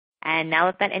And now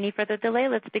without any further delay,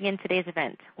 let's begin today's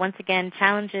event. Once again,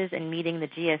 challenges in meeting the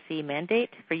GSE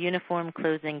mandate for Uniform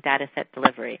Closing Dataset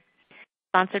Delivery.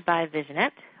 Sponsored by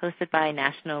Visionet, hosted by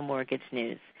National Mortgage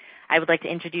News. I would like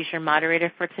to introduce your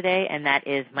moderator for today, and that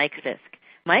is Mike Fisk.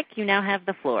 Mike, you now have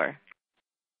the floor.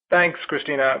 Thanks,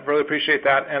 Christina. Really appreciate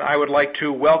that. And I would like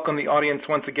to welcome the audience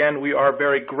once again. We are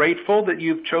very grateful that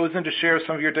you've chosen to share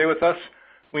some of your day with us.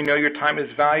 We know your time is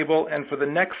valuable, and for the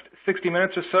next 60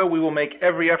 minutes or so, we will make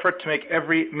every effort to make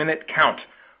every minute count.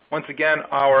 Once again,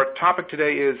 our topic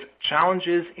today is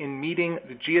challenges in meeting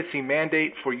the GSE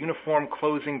mandate for Uniform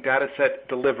Closing Dataset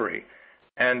Delivery.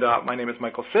 And my name is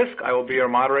Michael Fisk. I will be your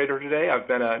moderator today. I've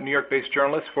been a New York-based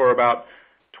journalist for about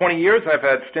 20 years. I've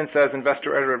had stints as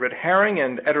investor editor at Red Herring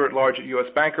and editor-at-large at U.S.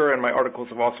 Banker, and my articles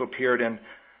have also appeared in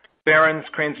Barron's,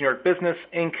 Crane's New York Business,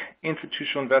 Inc.,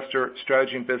 Institutional Investor,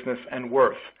 Strategy and Business, and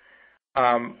Worth.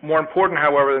 More important,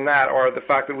 however, than that are the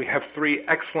fact that we have three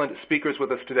excellent speakers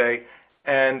with us today,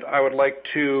 and I would like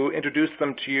to introduce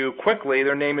them to you quickly.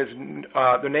 Their names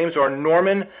are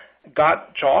Norman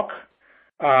Gottschalk.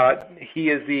 He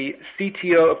is the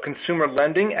CTO of Consumer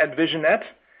Lending at Visionet,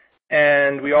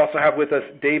 and we also have with us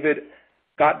David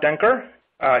Gottdenker.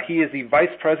 He is the Vice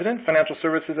President, Financial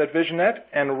Services at Visionet,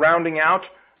 and rounding out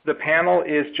the panel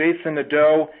is Jason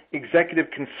Nadeau, Executive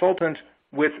Consultant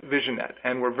with Visionet.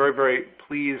 And we're very, very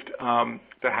pleased to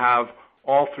have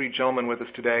all three gentlemen with us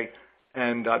today.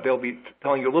 And they'll be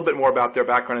telling you a little bit more about their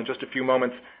background in just a few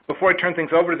moments. Before I turn things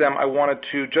over to them, I wanted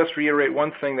to just reiterate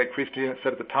one thing that Christina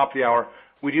said at the top of the hour.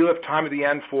 We do have time at the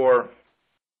end for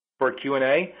a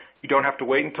Q&A. You don't have to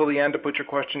wait until the end to put your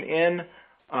question in.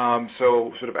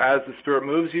 So sort of as the spirit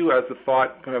moves you, as the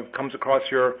thought kind of comes across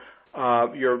your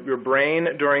brain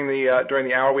during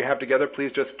the hour we have together,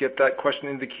 please just get that question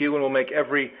into the queue, and we'll make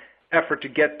every effort to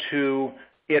get to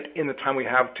it in the time we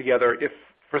have together. If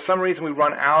for some reason we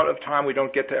run out of time, we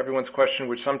don't get to everyone's question,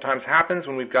 which sometimes happens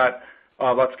when we've got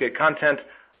lots of great content,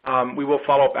 we will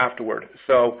follow up afterward.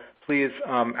 So please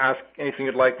ask anything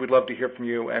you'd like. We'd love to hear from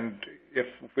you, and if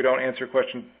we don't answer your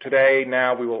question today,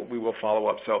 now we will follow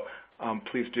up. So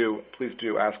please do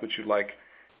ask what you'd like.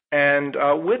 And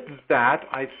with that,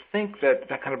 I think that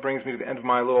kind of brings me to the end of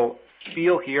my little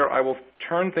spiel here. I will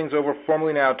turn things over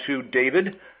formally now to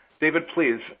David. David,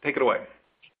 please take it away.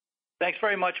 Thanks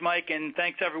very much, Mike, and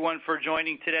thanks everyone for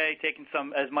joining today,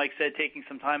 as Mike said, taking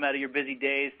some time out of your busy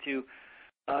days to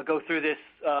go through this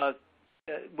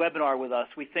webinar with us.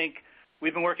 We think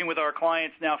we've been working with our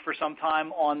clients now for some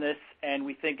time on this, and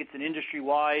we think it's an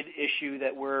industry-wide issue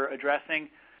that we're addressing.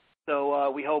 So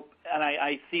we hope, and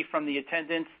I see from the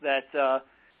attendance that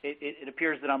it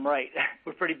appears that I'm right.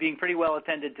 We're being pretty well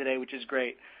attended today, which is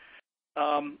great.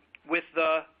 With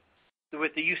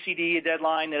the UCD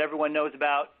deadline that everyone knows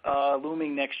about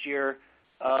looming next year,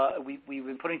 we've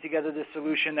been putting together this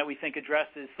solution that we think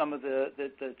addresses some of the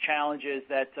challenges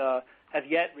that have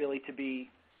yet really to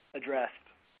be addressed.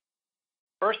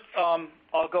 First,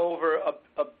 I'll go over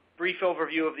a brief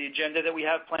overview of the agenda that we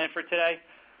have planned for today.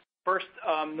 First,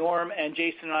 Norm and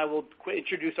Jason and I will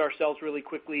introduce ourselves really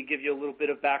quickly, give you a little bit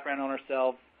of background on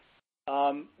ourselves.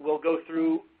 We'll go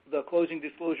through the closing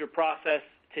disclosure process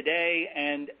today,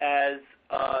 and as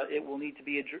it will need to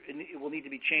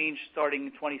be changed starting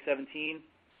in 2017.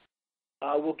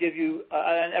 We'll give you,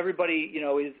 and everybody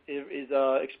is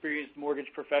experienced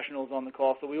mortgage professionals on the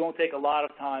call, so we won't take a lot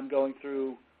of time going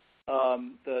through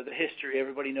the history.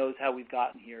 Everybody knows how we've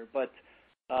gotten here, but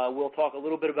we'll talk a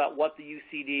little bit about what the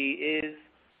UCD is,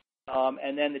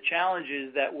 and then the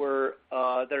challenges that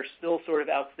are still sort of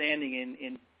outstanding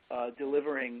in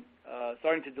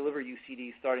starting to deliver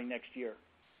UCD starting next year.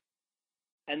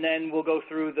 And then we'll go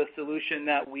through the solution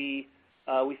that we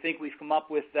think we've come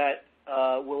up with that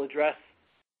will address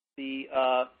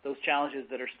those challenges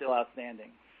that are still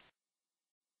outstanding.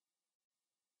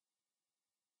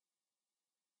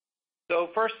 So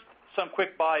first, some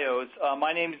quick bios.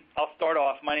 I'll start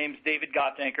off. My name is David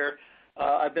Gottdenker.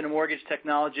 I've been a mortgage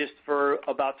technologist for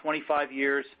about 25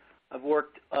 years. I've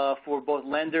worked for both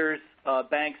lenders,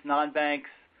 banks, non-banks,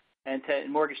 and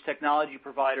mortgage technology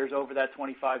providers over that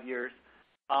 25 years.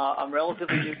 I'm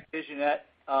relatively new to Visionet,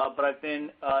 but I've been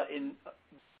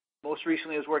most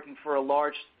recently I was working for a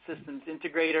large systems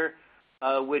integrator,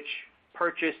 which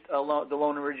purchased the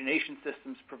Loan Origination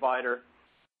Systems provider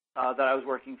that I was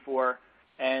working for.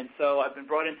 And so I've been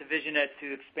brought into Visionet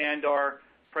to expand our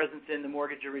presence in the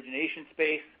mortgage origination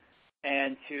space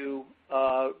and to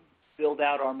build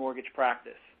out our mortgage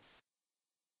practice.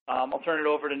 I'll turn it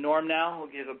over to Norm now.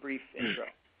 We'll give a brief intro.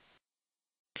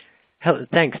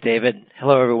 Thanks, David.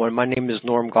 Hello, everyone. My name is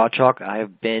Norm Gottschalk. I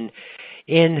have been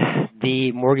in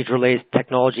the mortgage-related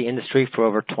technology industry for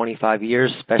over 25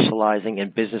 years, specializing in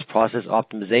business process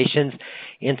optimizations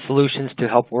and solutions to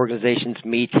help organizations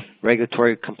meet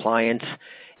regulatory compliance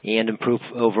and improve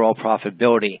overall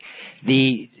profitability.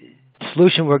 The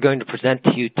solution we're going to present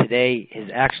to you today is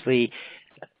actually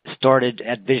started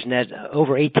at VisionNet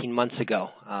over 18 months ago.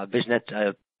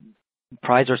 VisionNet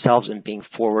prides ourselves in being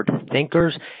forward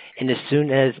thinkers, and as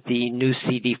soon as the new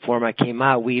CD format came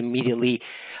out, we immediately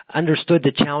understood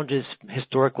the challenges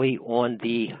historically on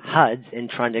the HUDs and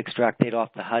trying to extract data off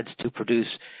the HUDs to produce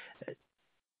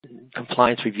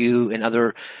compliance review and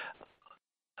other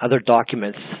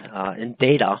documents and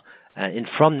data. And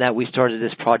from that, we started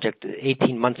this project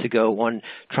 18 months ago on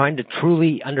trying to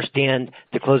truly understand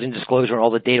the closing disclosure,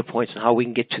 all the data points, and how we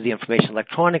can get to the information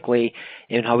electronically,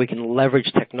 and how we can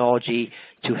leverage technology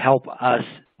to help us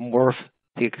morph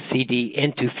the CD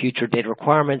into future data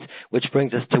requirements, which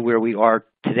brings us to where we are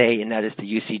today, and that is the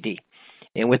UCD.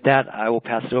 And with that, I will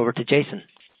pass it over to Jason.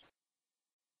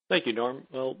 Thank you, Norm.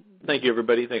 Well, thank you,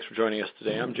 everybody. Thanks for joining us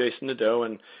today. I'm Jason Nadeau,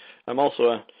 and I'm also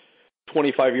a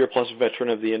 25-year-plus veteran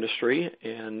of the industry,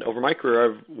 and over my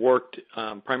career, I've worked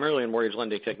primarily in mortgage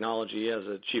lending technology as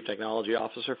a chief technology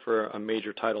officer for a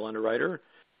major title underwriter.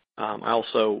 I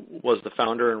also was the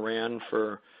founder and ran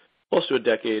for close to a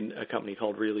decade a company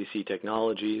called Real EC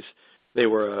Technologies. They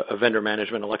were a vendor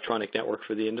management electronic network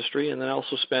for the industry, and then I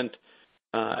also spent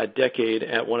a decade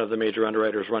at one of the major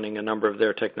underwriters running a number of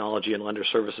their technology and lender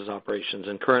services operations.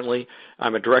 And currently,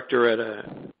 I'm a director at a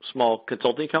small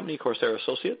consulting company, Corsair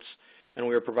Associates, and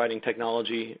we are providing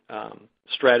technology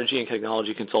strategy and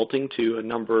technology consulting to a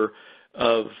number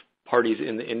of parties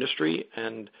in the industry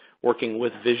and working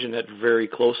with VisionNet very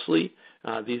closely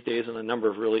these days on a number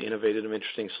of really innovative and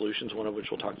interesting solutions, one of which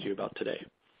we'll talk to you about today.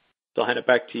 So I'll hand it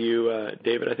back to you,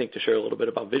 David, I think, to share a little bit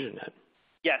about VisionNet.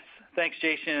 Yes. Thanks,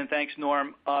 Jason, and thanks,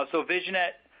 Norm. So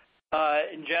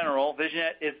VisionNet, in general,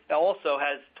 VisionNet also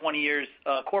has 20 years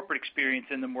corporate experience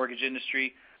in the mortgage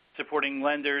industry, supporting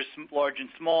lenders, large and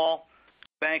small,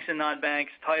 banks and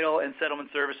non-banks, title and settlement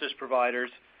services providers,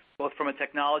 both from a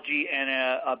technology and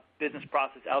a business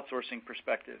process outsourcing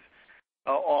perspective.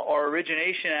 Our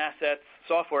origination assets,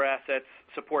 software assets,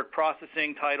 support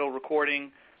processing, title,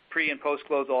 recording, pre- and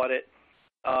post-close audit,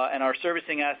 and our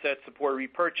servicing assets support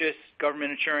repurchase,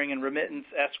 government insuring and remittance,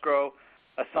 escrow,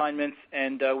 assignments,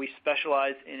 and we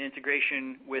specialize in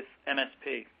integration with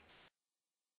MSP.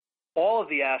 All of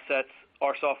the assets,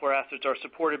 our software assets, are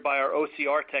supported by our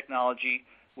OCR technology,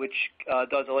 which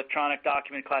does electronic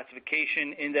document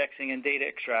classification, indexing, and data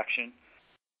extraction.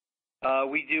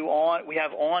 We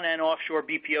have on and offshore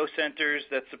BPO centers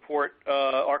that support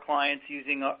our clients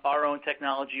using our own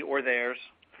technology or theirs.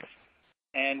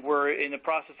 And we're in the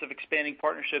process of expanding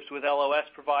partnerships with LOS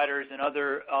providers and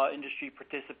other industry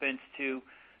participants to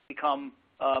become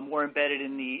more embedded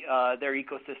in their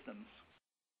ecosystems.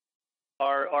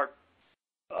 Our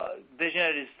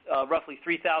VisionNet is roughly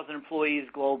 3,000 employees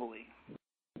globally.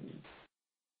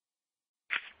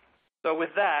 So with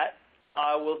that,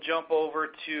 I will jump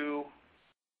over to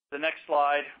the next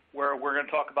slide where we're going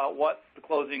to talk about what the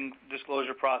closing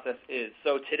disclosure process is.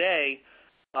 So today,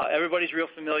 everybody's real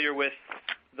familiar with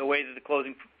the way that the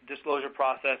closing disclosure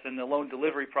process and the loan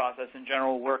delivery process in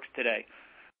general works today.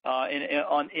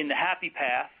 In the happy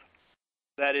path,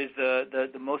 that is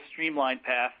the most streamlined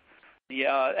path, the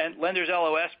lender's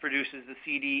LOS produces the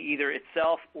CD either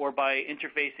itself or by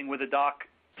interfacing with a doc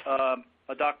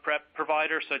prep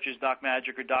provider such as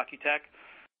DocMagic or Docutech,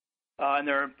 and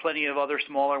there are plenty of other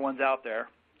smaller ones out there.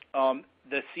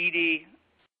 The CD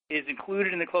is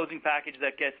included in the closing package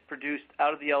that gets produced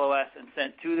out of the LOS and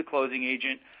sent to the closing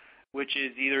agent, which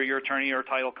is either your attorney or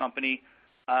title company,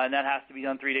 and that has to be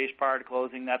done 3 days prior to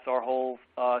closing. That's our whole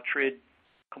TRID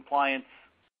compliance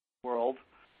world.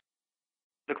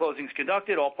 The closing is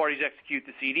conducted. All parties execute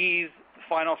the CDs. The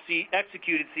final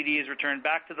executed CD is returned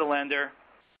back to the lender,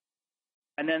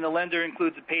 and then the lender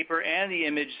includes the paper and the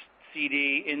image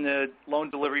CD in the loan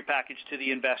delivery package to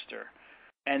the investor.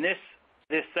 And this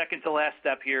second to last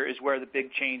step here is where the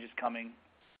big change is coming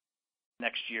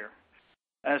next year.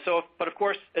 But of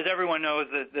course, as everyone knows,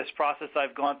 this process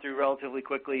I've gone through relatively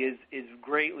quickly is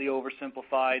greatly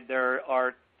oversimplified. There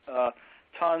are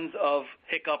tons of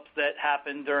hiccups that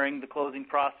happen during the closing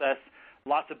process,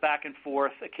 lots of back and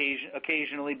forth,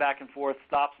 occasionally back and forth,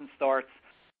 stops and starts.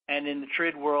 And in the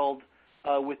TRID world,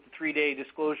 with the 3-day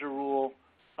disclosure rule,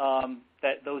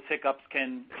 that those hiccups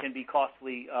can be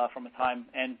costly from a time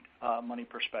and money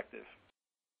perspective.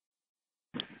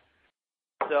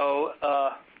 So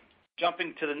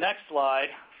jumping to the next slide,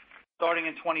 starting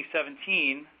in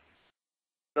 2017,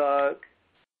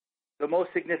 the the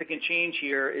most significant change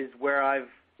here is where I've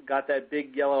got that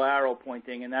big yellow arrow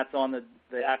pointing, and that's on the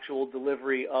actual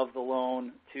delivery of the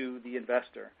loan to the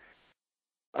investor.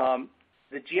 The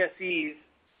GSEs,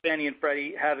 Fannie and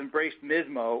Freddie, have embraced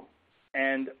MISMO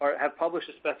and have published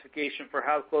a specification for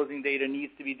how closing data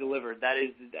needs to be delivered.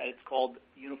 It's called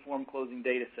Uniform Closing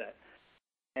Dataset.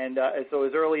 And so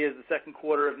as early as the second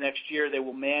quarter of next year, they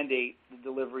will mandate the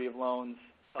delivery of loans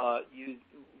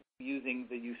using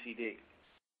the UCD.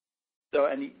 So,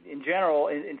 and in general,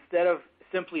 instead of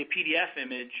simply a PDF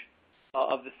image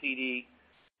of the CD,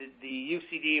 the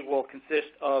UCD will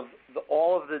consist of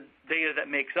all of the data that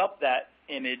makes up that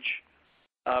image,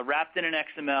 wrapped in an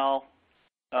XML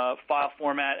file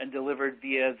format and delivered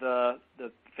via the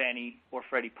Fannie or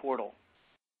Freddie portal.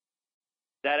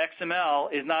 That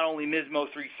XML is not only MISMO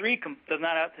 3.3, does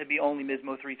not have to be only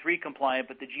MISMO 3.3 compliant,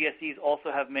 but the GSEs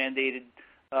also have mandated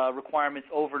requirements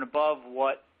over and above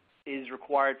what is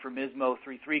required for MISMO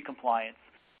 3.3 compliance,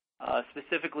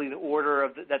 specifically the order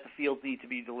that the fields need to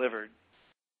be delivered.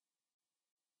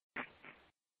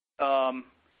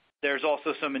 There's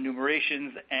also some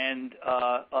enumerations and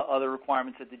other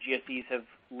requirements that the GSEs have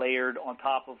layered on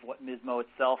top of what MISMO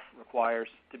itself requires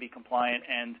to be compliant.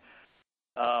 And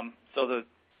so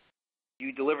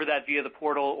you deliver that via the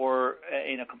portal or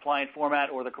in a compliant format,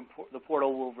 or the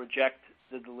portal will reject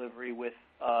the delivery with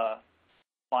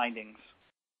findings.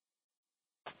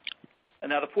 And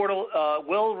now the portal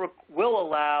will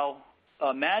allow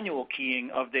manual keying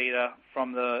of data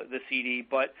from the CD,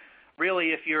 but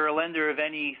really, if you're a lender of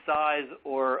any size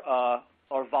or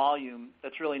volume,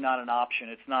 that's really not an option.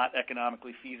 It's not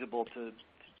economically feasible to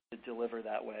deliver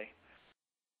that way.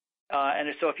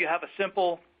 And so if you have a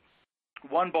simple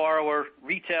one borrower,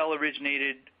 retail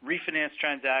originated, refinance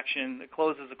transaction that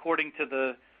closes according to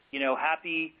the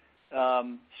happy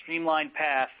streamlined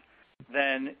path,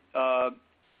 then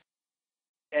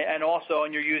and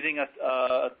you're using a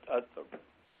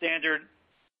standard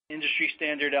industry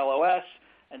standard LOS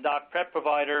and doc prep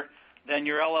provider, then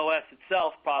your LOS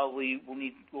itself probably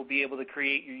will be able to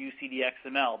create your UCD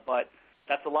XML. But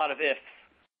that's a lot of ifs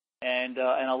and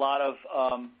a lot of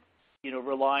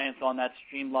reliance on that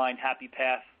streamlined happy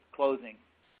path closing.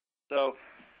 So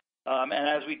and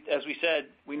as we said,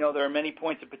 we know there are many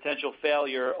points of potential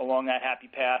failure along that happy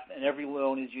path, and every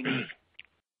loan is unique.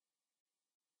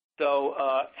 So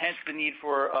hence the need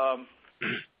for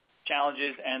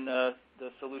challenges and the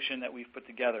solution that we've put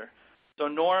together. So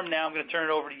Norm, now I'm going to turn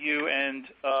it over to you, and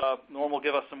Norm will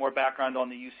give us some more background on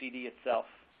the UCD itself.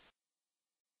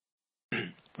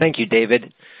 Thank you,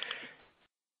 David.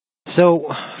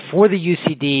 So for the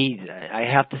UCD, I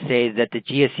have to say that the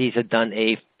GSEs have done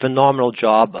a phenomenal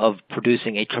job of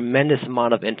producing a tremendous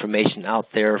amount of information out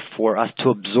there for us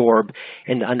to absorb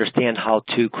and to understand how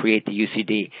to create the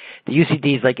UCD. The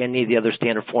UCD is like any of the other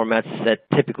standard formats that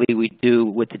typically we do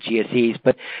with the GSEs,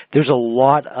 but there's a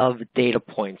lot of data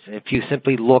points. If you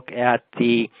simply look at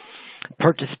the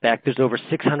purchase spec, there's over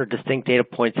 600 distinct data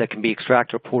points that can be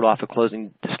extracted or pulled off a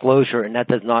closing disclosure, and that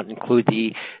does not include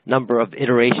the number of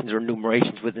iterations or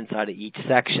enumerations within inside of each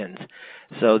section.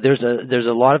 So there's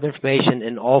a lot of information,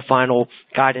 and all final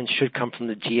guidance should come from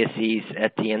the GSEs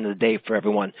at the end of the day for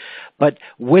everyone. But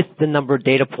with the number of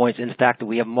data points, in fact, that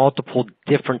we have multiple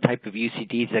different type of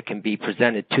UCDs that can be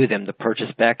presented to them, the purchase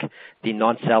spec, the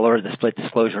non-seller, the split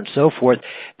disclosure, and so forth,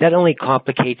 that only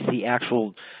complicates the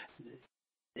actual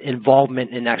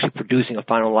involvement in actually producing a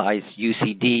finalized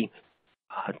UCD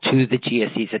to the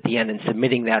GSEs at the end and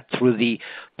submitting that through the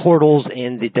portals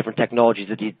and the different technologies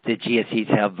that the GSEs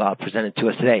have presented to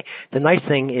us today. The nice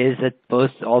thing is that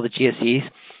all the GSEs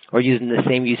are using the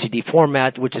same UCD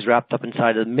format, which is wrapped up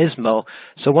inside of the MISMO.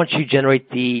 So once you generate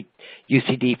the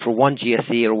UCD for one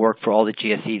GSE, it'll work for all the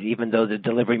GSEs, even though the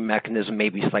delivery mechanism may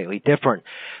be slightly different.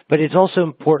 But it's also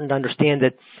important to understand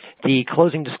that the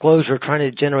closing disclosure, trying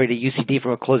to generate a UCD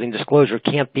from a closing disclosure,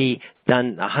 can't be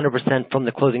done 100% from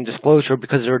the closing disclosure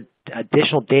because there are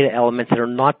additional data elements that are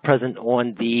not present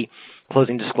on the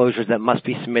closing disclosures that must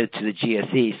be submitted to the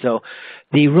GSE. So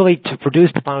to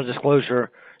produce the final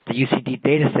disclosure, the UCD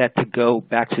data set to go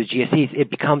back to the GSEs,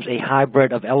 it becomes a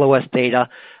hybrid of LOS data,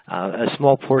 a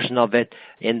small portion of it,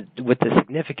 and with the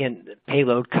significant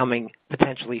payload coming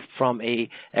potentially from a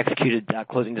executed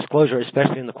closing disclosure,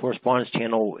 especially in the correspondence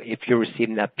channel if you're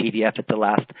receiving that PDF at the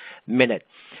last minute.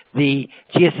 The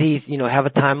GSEs, have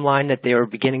a timeline that they are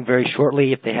beginning very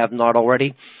shortly, if they have not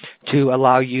already, to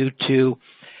allow you to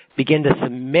begin to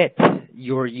submit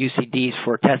your UCDs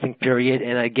for a testing period.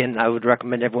 And again, I would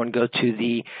recommend everyone go to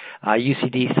the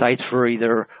UCD sites for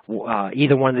either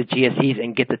one of the GSEs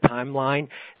and get the timeline.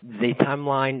 The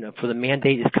timeline for the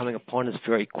mandate is coming upon us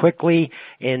very quickly,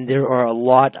 and there are a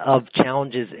lot of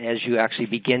challenges as you actually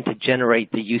begin to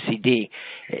generate the UCD.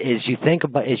 As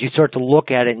you start to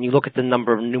look at it and you look at the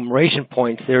number of enumeration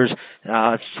points, there's,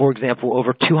 for example,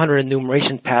 over 200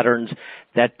 enumeration patterns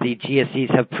that the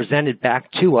GSEs have presented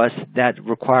back to us that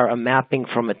require a mapping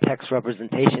from a text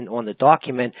representation on the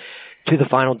document to the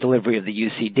final delivery of the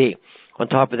UCD. On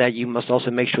top of that, you must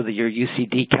also make sure that your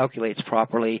UCD calculates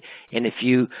properly, and if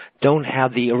you don't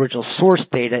have the original source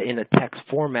data in a text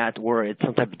format or it's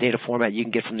some type of data format you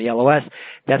can get from the LOS,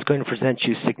 that's going to present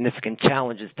you significant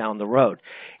challenges down the road.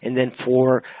 And then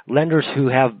for lenders who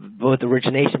have both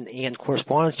origination and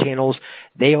correspondence channels,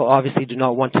 they obviously do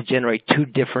not want to generate two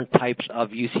different types of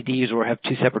UCDs or have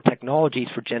two separate technologies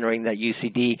for generating that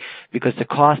UCD, because the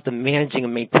cost of managing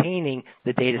and maintaining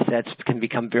the data sets can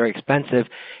become very expensive.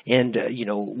 And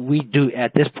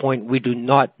at this point, we do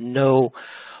not know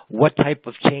what type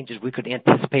of changes we could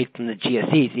anticipate from the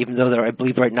GSEs, even though I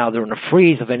believe right now they're in a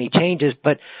freeze of any changes,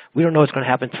 but we don't know what's going to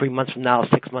happen 3 months from now,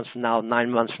 6 months from now, 9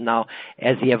 months from now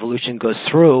as the evolution goes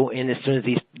through, and as soon as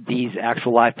these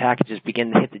actual live packages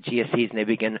begin to hit the GSEs and they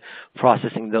begin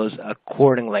processing those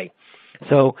accordingly.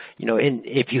 So,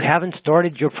 if you haven't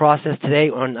started your process today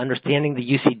on understanding the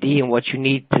UCD and what you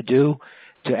need to do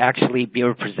to actually be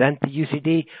able to present the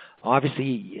UCD,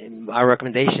 obviously, our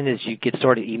recommendation is you get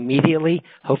started immediately.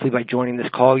 Hopefully by joining this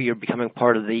call, you're becoming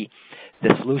part of the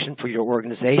solution for your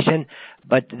organization.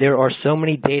 But there are so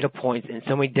many data points and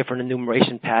so many different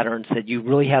enumeration patterns that you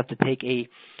really have to take a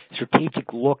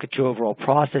strategic look at your overall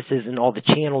processes and all the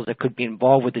channels that could be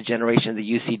involved with the generation of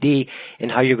the UCD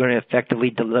and how you're going to effectively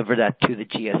deliver that to the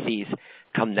GSEs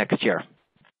come next year.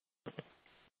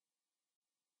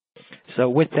 So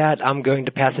with that, I'm going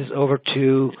to pass this over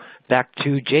back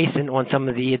to Jason on some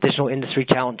of the additional industry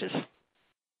challenges.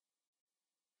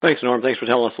 Thanks, Norm. Thanks for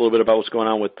telling us a little bit about what's going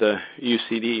on with the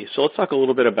UCD. So let's talk a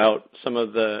little bit about some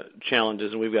of the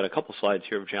challenges, and we've got a couple slides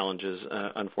here of challenges.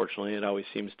 Unfortunately, it always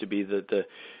seems to be that the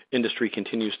industry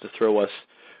continues to throw us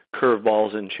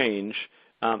curveballs and change.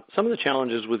 Some of the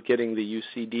challenges with getting the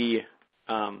UCD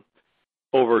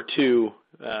over to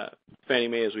Fannie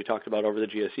Mae, as we talked about over the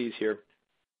GSEs here,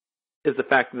 is the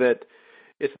fact that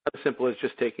it's not as simple as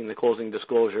just taking the closing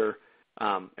disclosure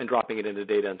and dropping it into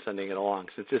data and sending it along.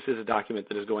 Since this is a document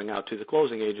that is going out to the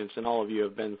closing agents, and all of you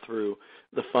have been through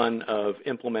the fun of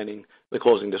implementing the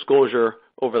closing disclosure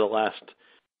over the last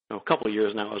couple of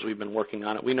years now as we've been working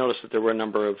on it, we noticed that there were a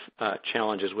number of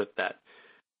challenges with that.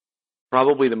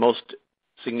 Probably the most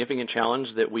significant challenge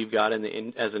that we've got as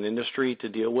an industry to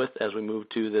deal with as we move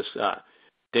to this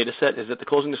data set is that the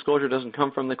closing disclosure doesn't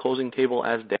come from the closing table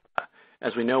as data.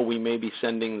 As we know, we may be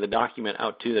sending the document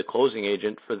out to the closing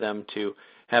agent for them to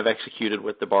have executed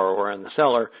with the borrower and the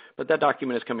seller, but that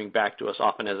document is coming back to us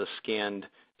often as a scanned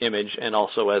image and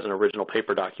also as an original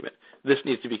paper document. This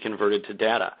needs to be converted to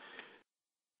data.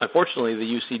 Unfortunately,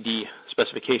 the UCD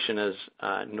specification, as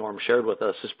Norm shared with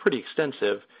us, is pretty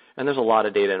extensive, and there's a lot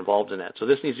of data involved in that. So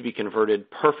this needs to be converted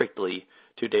perfectly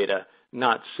to data,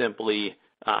 not simply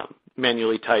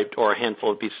manually typed or a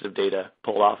handful of pieces of data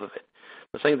pulled off of it.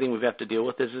 The second thing we have to deal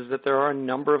with is that there are a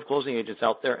number of closing agents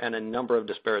out there and a number of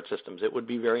disparate systems. It would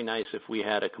be very nice if we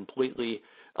had a completely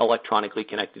electronically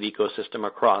connected ecosystem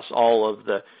across all of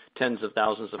the tens of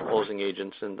thousands of closing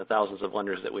agents and the thousands of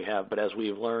lenders that we have. But as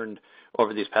we've learned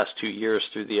over these past 2 years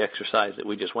through the exercise that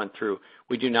we just went through,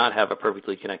 we do not have a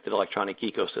perfectly connected electronic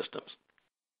ecosystems.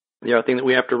 The other thing that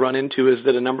we have to run into is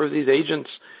that a number of these agents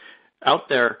out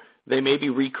there, they may be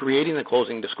recreating the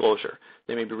closing disclosure.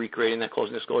 They may be recreating that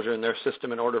closing disclosure in their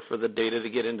system in order for the data to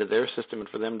get into their system and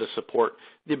for them to support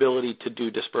the ability to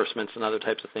do disbursements and other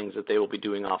types of things that they will be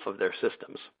doing off of their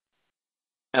systems.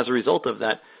 As a result of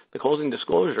that, the closing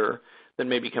disclosure that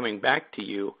may be coming back to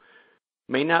you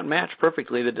may not match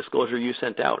perfectly the disclosure you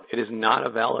sent out. It is not a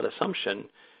valid assumption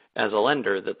as a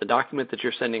lender that the document that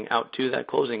you're sending out to that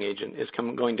closing agent is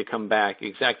going to come back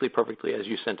exactly perfectly as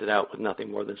you sent it out with nothing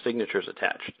more than signatures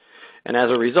attached. And as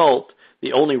a result,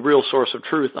 the only real source of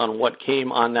truth on what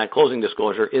came on that closing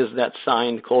disclosure is that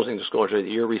signed closing disclosure that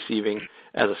you're receiving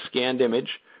as a scanned image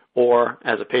or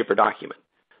as a paper document.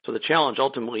 So the challenge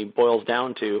ultimately boils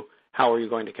down to how are you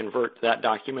going to convert that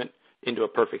document into a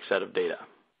perfect set of data.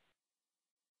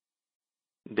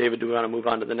 David, do we want to move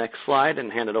on to the next slide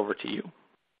and hand it over to you?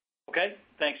 Okay,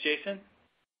 thanks, Jason.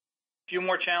 A few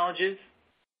more challenges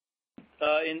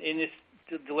in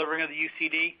this delivering of the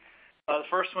UCD. The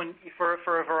first one,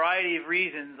 for a variety of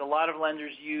reasons, a lot of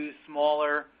lenders use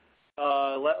smaller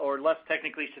or less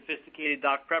technically sophisticated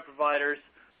doc prep providers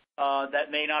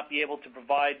that may not be able to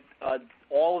provide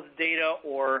all of the data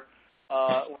or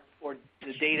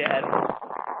the data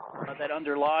that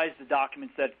underlies the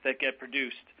documents that get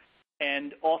produced.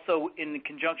 And also, in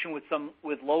conjunction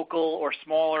with local or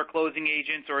smaller closing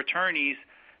agents or attorneys,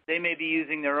 they may be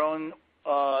using their own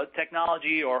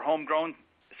technology or homegrown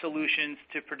solutions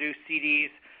to produce CDs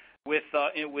with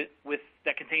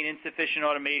that contain insufficient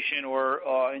automation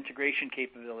or integration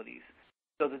capabilities.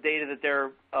 So the data that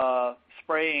they're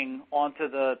spraying onto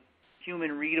the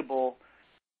human-readable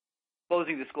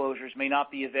closing disclosures may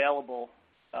not be available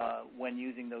when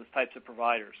using those types of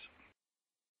providers.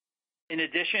 In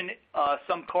addition,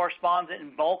 some correspondent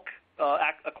and bulk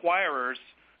acquirers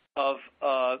of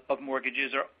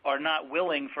mortgages are not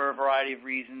willing, for a variety of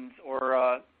reasons,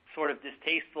 or sort of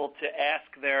distasteful to ask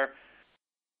their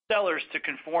sellers to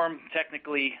conform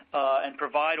technically and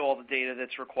provide all the data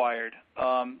that's required.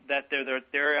 That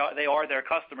they are their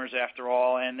customers after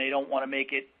all, and they don't want to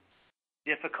make it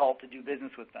difficult to do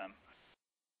business with them.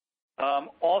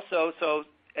 Also, so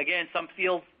again, some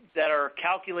fields that are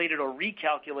calculated or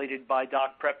recalculated by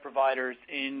doc prep providers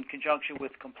in conjunction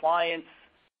with compliance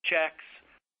checks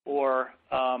or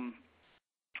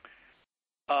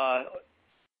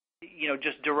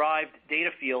just derived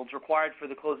data fields required for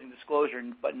the closing disclosure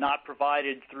but not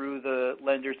provided through the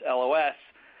lender's LOS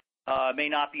may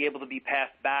not be able to be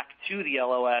passed back to the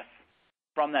LOS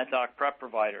from that doc prep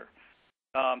provider.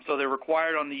 So they're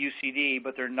required on the UCD,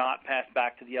 but they're not passed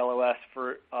back to the LOS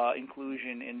for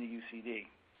inclusion in the UCD.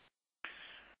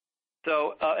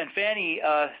 So, and Fannie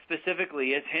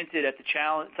specifically has hinted at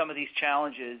some of these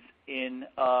challenges in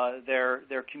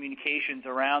their communications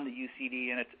around the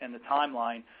UCD and the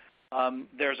timeline.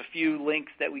 There's a few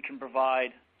links that we can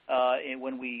provide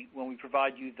when we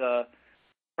provide you the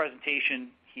presentation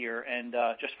here, and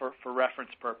just for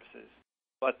reference purposes.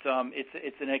 But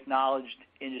it's an acknowledged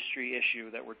industry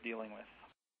issue that we're dealing with.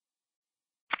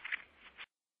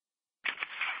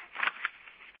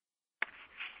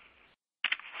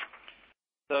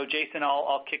 So, Jason,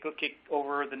 I'll kick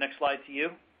over the next slide to you.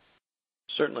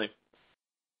 Certainly.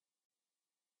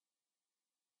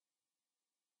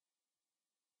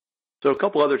 So a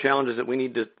couple other challenges that we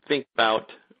need to think about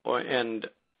and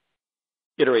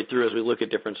iterate through as we look at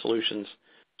different solutions.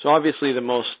 So obviously the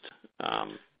most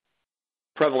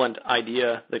prevalent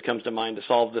idea that comes to mind to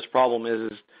solve this problem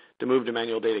is to move to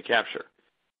manual data capture.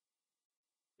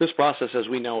 This process, as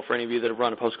we know, for any of you that have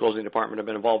run a post-closing department, have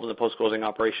been involved in the post-closing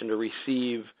operation to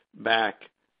receive back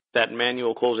that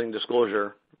manual closing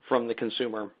disclosure from the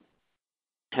consumer,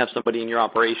 have somebody in your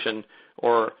operation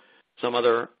or some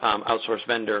other outsourced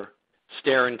vendor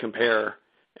stare and compare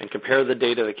the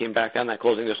data that came back on that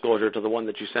closing disclosure to the one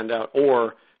that you send out,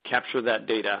 or capture that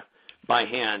data by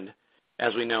hand.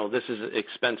 As we know, this is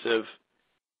expensive.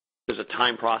 There's a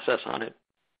time process on it.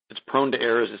 It's prone to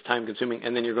errors. It's time consuming.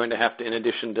 And then you're going to have to, in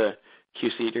addition to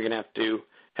QC, you're going to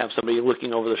have somebody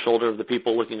looking over the shoulder of the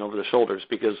people looking over the shoulders,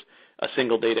 because a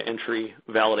single data entry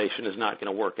validation is not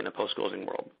going to work in a post-closing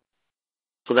world.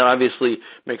 So that obviously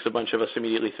makes a bunch of us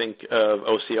immediately think of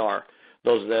OCR.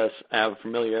 Those of us have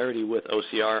familiarity with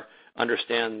OCR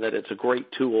understand that it's a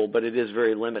great tool, but it is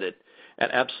very limited.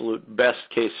 At absolute best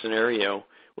case scenario,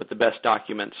 with the best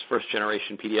documents, first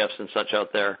generation PDFs and such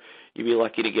out there, you'd be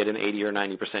lucky to get an 80 or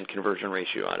 90% conversion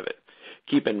ratio out of it.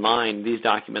 Keep in mind, these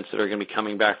documents that are going to be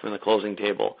coming back from the closing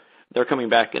table, they're coming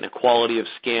back in a quality of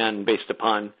scan based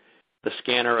upon the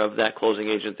scanner of that closing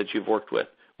agent that you've worked with.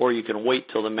 Or you can wait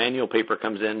till the manual paper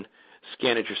comes in,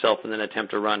 scan it yourself, and then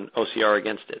attempt to run OCR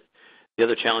against it. The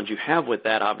other challenge you have with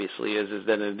that, obviously, is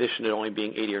that in addition to only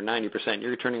being 80 or 90%,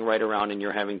 you're turning right around and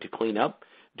you're having to clean up,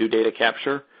 do data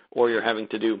capture, or you're having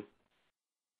to do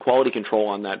quality control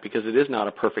on that, because it is not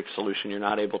a perfect solution. You're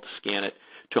not able to scan it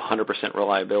to 100%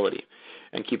 reliability.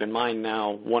 And keep in mind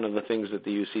now, one of the things that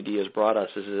the UCD has brought us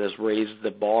is it has raised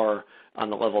the bar on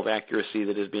the level of accuracy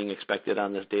that is being expected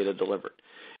on this data delivered.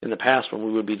 In the past, when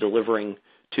we would be delivering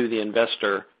to the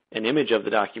investor an image of the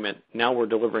document, now we're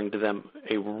delivering to them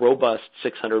a robust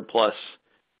 600-plus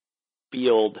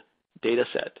field data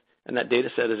set, and that data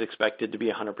set is expected to be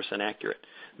 100% accurate.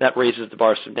 That raises the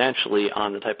bar substantially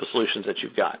on the type of solutions that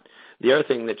you've got. The other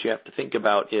thing that you have to think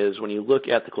about is when you look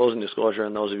at the closing disclosure,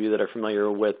 and those of you that are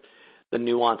familiar with the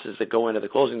nuances that go into the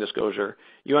closing disclosure,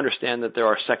 you understand that there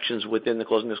are sections within the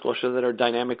closing disclosure that are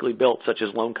dynamically built, such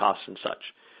as loan costs and such.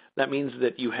 That means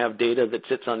that you have data that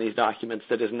sits on these documents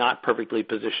that is not perfectly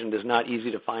positioned, is not easy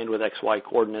to find with XY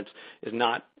coordinates, is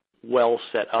not well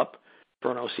set up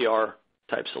for an OCR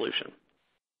type solution.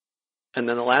 And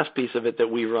then the last piece of it that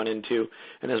we run into,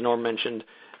 and as Norm mentioned,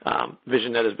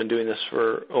 VisionNet has been doing this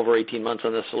for over 18 months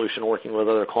on this solution, working with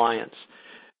other clients.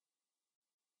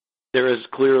 There is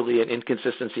clearly an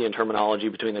inconsistency in terminology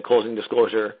between the closing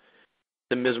disclosure,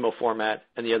 the MISMO format,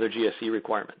 and the other GSE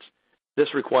requirements.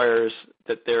 This requires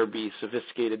that there be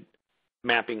sophisticated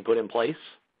mapping put in place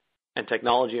and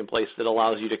technology in place that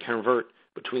allows you to convert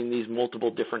between these multiple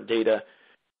different data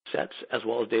sets as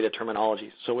well as data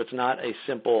terminologies. So it's not as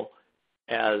simple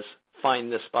as find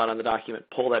this spot on the document,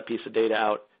 pull that piece of data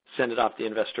out, send it off to the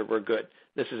investor, we're good.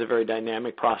 This is a very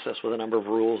dynamic process with a number of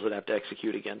rules that have to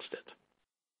execute against it.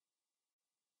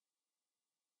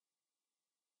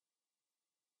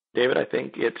 David, I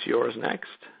think it's yours next.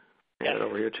 Hand it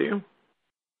over here to you.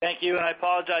 Thank you, and I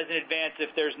apologize in advance if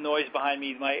there's noise behind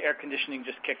me. My air conditioning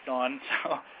just kicked on,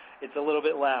 so it's a little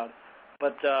bit loud,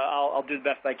 but I'll do the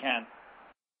best I can.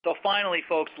 So finally,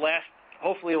 folks,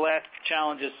 hopefully last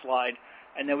challenges slide,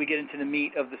 and then we get into the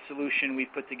meat of the solution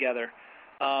we've put together.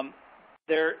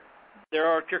 There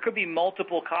could be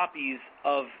multiple copies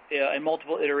of and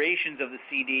multiple iterations of the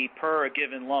CD per a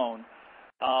given loan,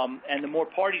 and the more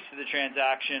parties to the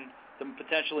transaction, the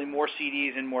potentially more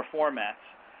CDs and more formats.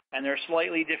 And there are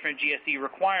slightly different GSE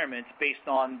requirements based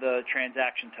on the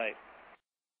transaction type.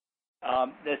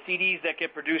 The CDs that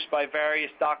get produced by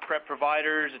various doc prep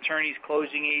providers, attorneys,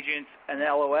 closing agents, and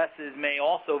LOSs may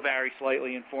also vary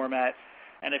slightly in format.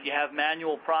 And if you have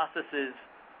manual processes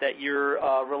that you're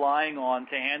relying on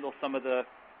to handle some of the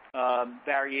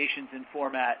variations in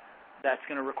format, that's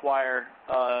going to require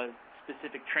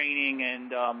specific training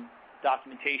and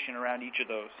documentation around each of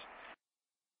those.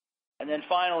 And then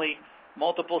finally,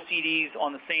 multiple CDs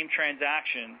on the same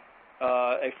transaction.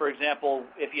 For example,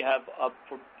 if you have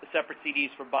separate CDs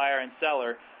for buyer and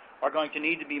seller, are going to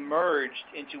need to be merged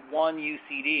into one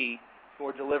UCD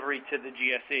for delivery to the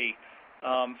GSE.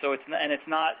 So it's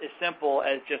not as simple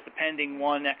as just appending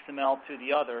one XML to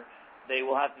the other. They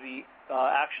will have to be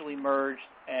actually merged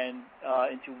and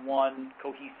into one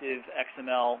cohesive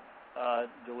XML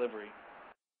delivery.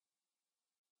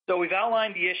 So we've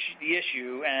outlined the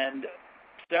issue and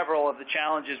several of the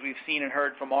challenges we've seen and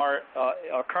heard from our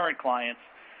current clients.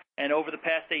 And over the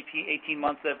past 18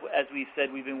 months, as we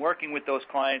said, we've been working with those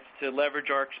clients to leverage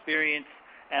our experience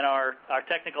and our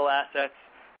technical assets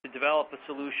to develop a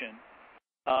solution.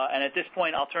 And at this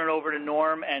point, I'll turn it over to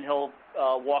Norm, and he'll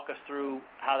walk us through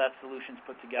how that solution's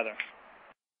put together.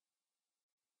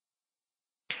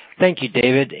 Thank you,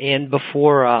 David. And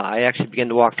before I actually begin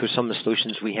to walk through some of the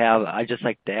solutions we have, I'd just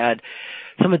like to add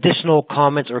some additional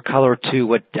comments or color to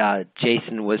what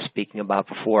Jason was speaking about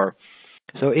before.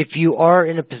 So if you are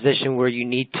in a position where you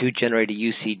need to generate a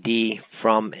UCD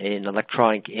from an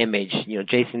electronic image,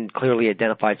 Jason clearly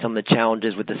identified some of the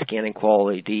challenges with the scanning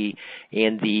quality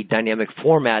and the dynamic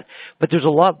format, but there's a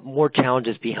lot more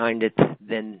challenges behind it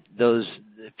than those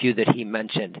few that he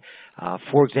mentioned.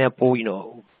 For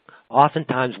example,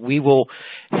 oftentimes we will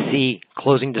see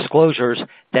closing disclosures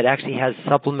that actually has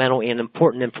supplemental and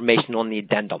important information on the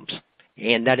addendums,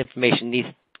 and that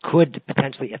information could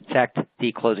potentially affect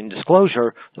the closing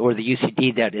disclosure or the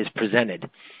UCD that is presented.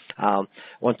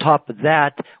 On top of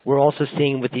that, we're also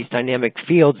seeing with these dynamic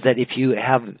fields that if you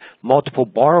have multiple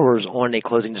borrowers on a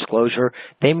closing disclosure,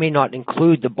 they may not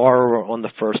include the borrower on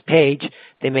the first page.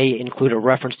 They may include a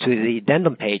reference to the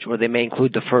addendum page, or they may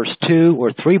include the first 2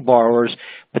 or 3 borrowers,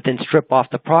 but then strip off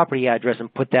the property address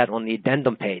and put that on the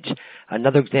addendum page.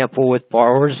 Another example with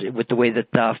borrowers, with the way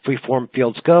that free-form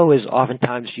fields go, is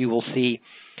oftentimes you will see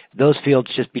those fields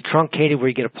just be truncated where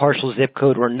you get a partial zip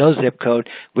code or no zip code,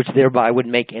 which thereby would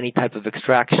make any type of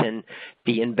extraction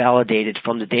be invalidated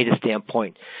from the data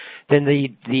standpoint. Then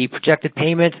the projected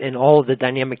payments and all of the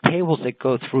dynamic tables that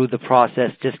go through the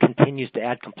process just continues to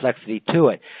add complexity to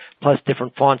it, plus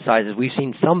different font sizes. We've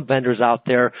seen some vendors out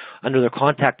there under their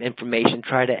contact information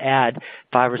try to add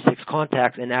 5 or 6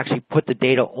 contacts and actually put the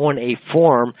data on a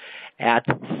form at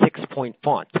 6-point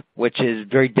font, which is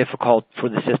very difficult for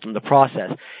the system to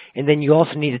process. And then you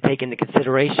also need to take into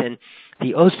consideration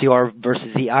the OCR versus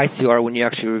the ICR when you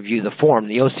actually review the form.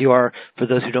 The OCR, for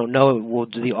those who don't know, will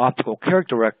do the optical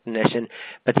character recognition,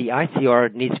 but the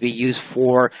ICR needs to be used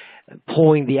for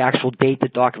pulling the actual date the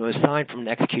document was signed from an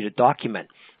executed document.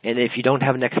 And if you don't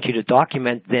have an executed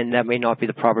document, then that may not be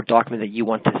the proper document that you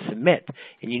want to submit.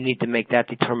 And you need to make that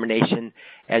determination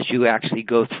as you actually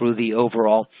go through the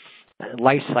overall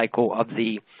life cycle of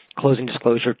the closing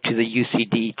disclosure to the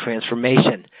UCD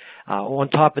transformation. On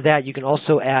top of that, you can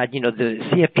also add, the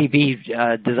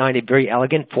CFPB designed a very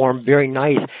elegant form, very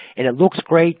nice, and it looks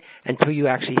great until you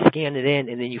actually scan it in,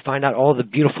 and then you find out all the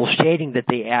beautiful shading that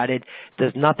they added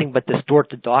does nothing but distort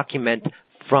the document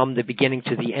from the beginning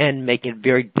to the end, making it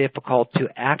very difficult to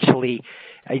actually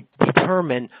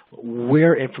determine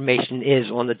where information is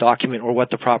on the document or what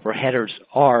the proper headers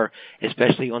are,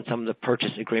 especially on some of the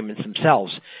purchase agreements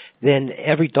themselves. Then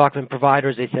every document provider,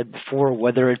 as I said before,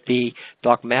 whether it be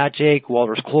DocMagic,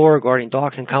 Walters Clore, Guardian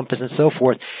Docs, Encompass, and so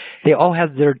forth, they all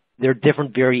have their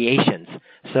different variations.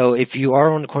 So if you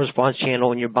are on the correspondence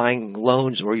channel and you're buying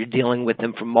loans or you're dealing with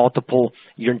them from multiple,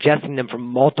 you're ingesting them from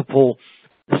multiple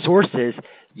sources,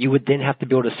 you would then have to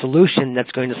build a solution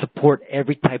that's going to support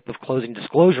every type of closing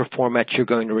disclosure format you're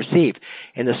going to receive.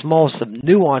 And the smallest of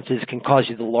nuances can cause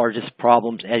you the largest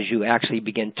problems as you actually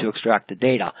begin to extract the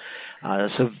data.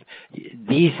 So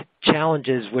these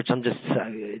challenges, which I'm just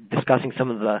discussing some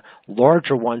of the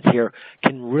larger ones here,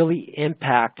 can really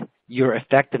impact your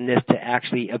effectiveness to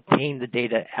actually obtain the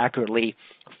data accurately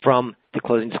from the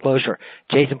closing disclosure.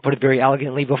 Jason put it very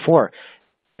elegantly before.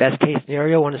 Best case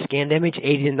scenario on a scanned image,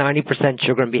 80 to 90%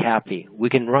 you're going to be happy. We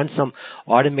can run some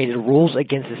automated rules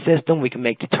against the system. We can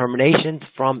make determinations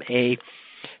from a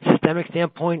systemic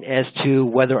standpoint as to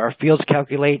whether our fields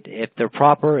calculate, if they're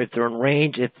proper, if they're in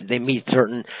range, if they meet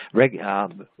certain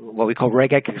what we call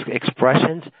reg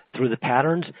expressions through the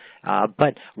patterns.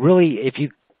 But really, if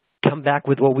you come back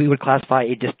with what we would classify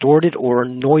a distorted or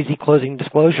noisy closing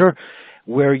disclosure,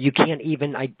 where you can't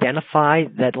even identify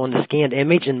that on the scanned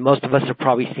image, and most of us have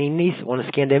probably seen these on a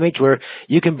scanned image, where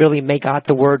you can barely make out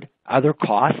the word other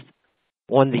cost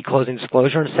on the closing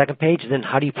disclosure on the second page, then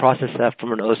how do you process that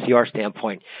from an OCR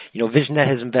standpoint? You know, VisionNet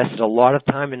has invested a lot of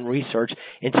time and research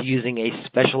into using a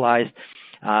specialized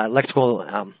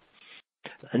lexical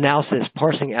analysis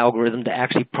parsing algorithm to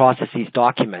actually process these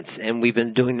documents, and we've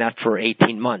been doing that for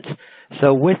 18 months.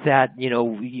 So with that, you know,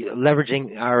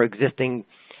 leveraging our existing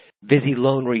Visi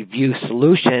Loan Review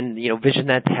solution, you know,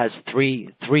 VisionNet has three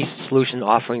solution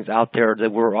offerings out there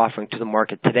that we're offering to the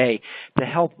market today to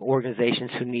help organizations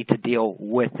who need to deal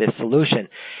with this solution.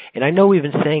 And I know we've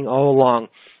been saying all along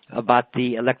about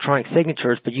the electronic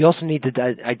signatures, but you also need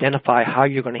to identify how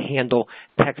you're going to handle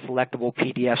text selectable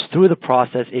PDFs through the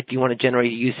process if you want to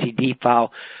generate a UCD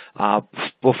file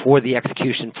before the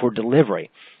execution for delivery.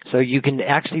 So you can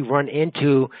actually run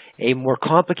into a more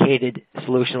complicated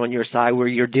solution on your side where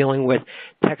you're dealing with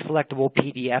text selectable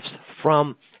PDFs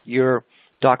from your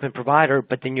document provider,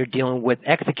 but then you're dealing with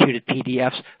executed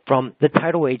PDFs from the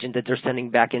title agent that they're sending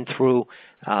back in through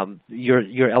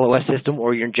your LOS system,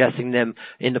 or you're ingesting them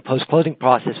in the post-closing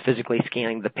process, physically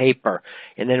scanning the paper.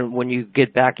 And then when you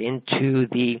get back into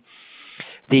the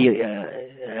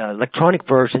electronic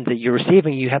versions that you're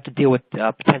receiving, you have to deal with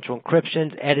potential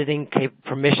encryptions, editing,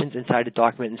 permissions inside the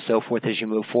document, and so forth as you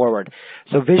move forward.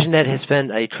 So VisionNet has spent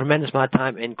a tremendous amount of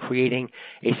time in creating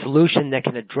a solution that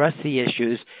can address the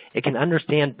issues. It can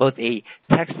understand both a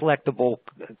text-selectable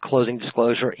closing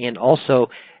disclosure and also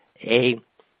a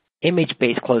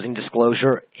image-based closing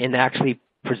disclosure, and actually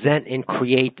present and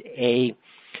create a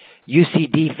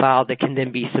UCD file that can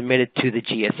then be submitted to the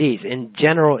GSEs. In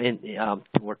general,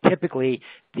 or typically,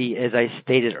 as I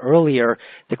stated earlier,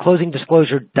 the closing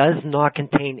disclosure does not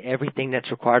contain everything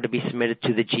that's required to be submitted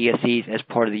to the GSEs as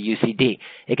part of the UCD.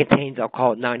 It contains, I'll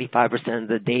call it 95% of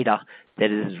the data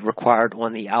that is required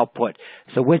on the output.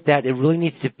 So with that, it really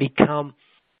needs to become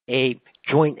a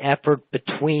joint effort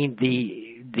between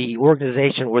the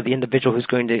organization or the individual who's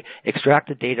going to extract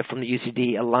the data from the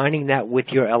UCD, aligning that with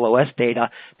your LOS data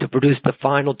to produce the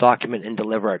final document and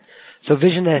deliver it. So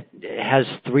VisionNet has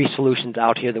three solutions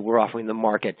out here that we're offering the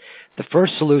market. The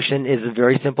first solution is a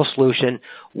very simple solution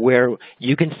where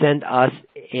you can send us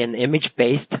an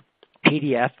image-based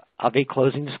PDF of a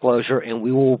closing disclosure, and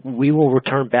we will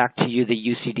return back to you the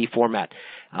UCD format.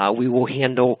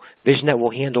 VisionNet will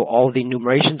handle all the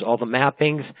enumerations, all the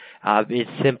mappings.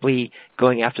 It's simply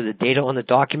going after the data on the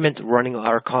document, running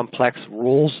our complex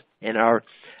rules and our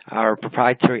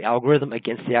proprietary algorithm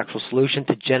against the actual solution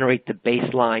to generate the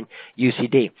baseline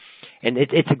UCD. And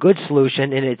it's a good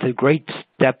solution, and it's a great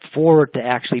step forward to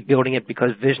actually building it,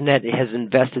 because VisionNet has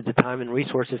invested the time and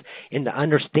resources into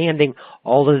understanding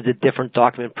all of the different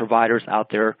document providers out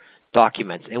there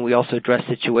documents. And we also address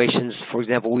situations, for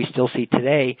example, we still see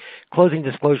today closing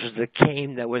disclosures that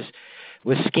came that was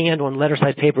scanned on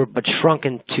letter-size paper but shrunk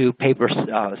into paper,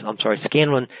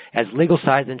 scanned on as legal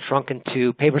size and shrunk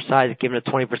into paper size, giving a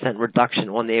 20% reduction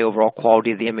on the overall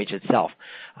quality of the image itself.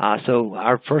 So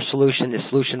our first solution is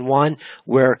Solution 1,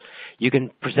 where you can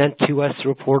present to us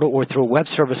through a portal or through a web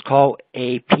service call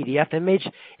a PDF image,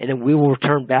 and then we will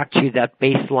return back to you that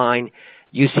baseline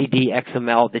UCD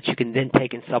XML that you can then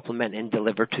take and supplement and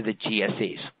deliver to the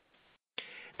GSEs.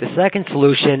 The second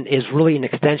solution is really an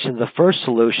extension of the first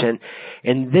solution,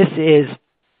 and this is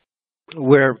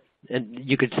where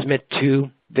you could submit to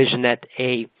VisionNet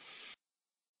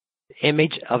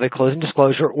image of a closing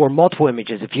disclosure or multiple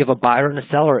images. If you have a buyer and a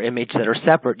seller image that are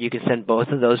separate, you can send both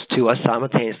of those to us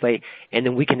simultaneously, and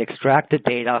then we can extract the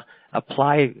data,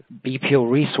 apply BPO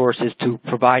resources to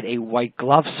provide a white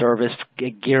glove service,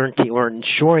 guarantee or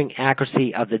ensuring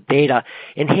accuracy of the data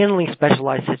and handling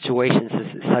specialized situations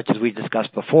such as we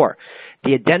discussed before.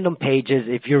 The addendum pages,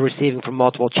 if you're receiving from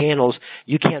multiple channels,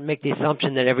 you can't make the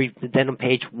assumption that every addendum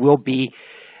page will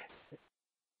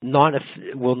not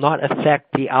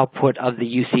affect the output of the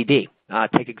UCD.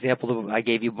 Take example I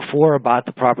gave you before about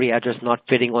the property address not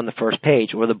fitting on the first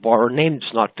page or the borrower names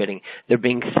not fitting. There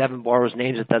being 7 borrowers'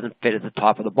 names that doesn't fit at the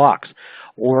top of the box.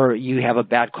 Or you have a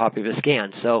bad copy of a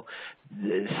scan. So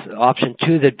option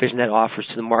 2 that VisionNet offers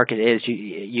to the market is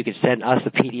you can send us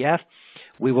the PDF.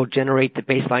 We will generate the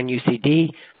baseline UCD,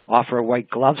 offer a white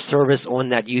glove service on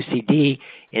that UCD,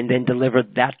 and then deliver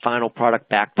that final product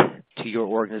back to your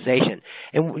organization.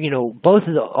 And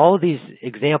all of these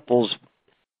examples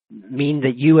mean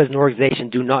that you as an organization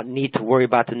do not need to worry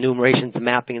about the enumerations, the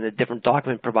mapping, and the different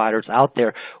document providers out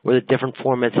there or the different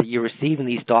formats that you're receiving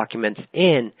these documents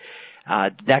in.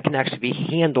 That can actually be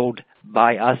handled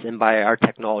by us and by our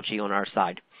technology on our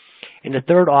side. And the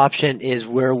third option is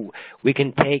where we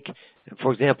can take,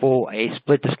 for example, a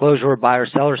split disclosure or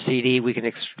buyer-seller CD. We can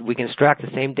extract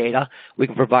the same data. We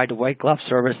can provide the white glove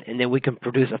service, and then we can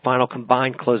produce a final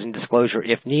combined closing disclosure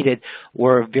if needed,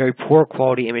 or a very poor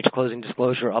quality image closing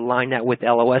disclosure, align that with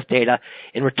LOS data,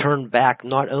 and return back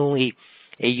not only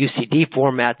a UCD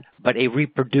format, but a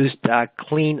reproduced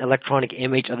clean electronic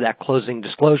image of that closing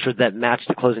disclosure that matched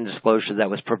the closing disclosure that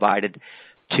was provided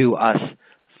to us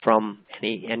from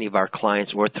any of our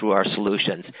clients or through our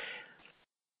solutions.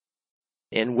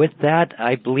 And with that,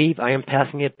 I believe I am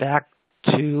passing it back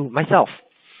to myself.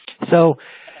 So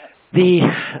the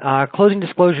closing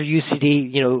disclosure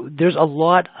UCD, there's a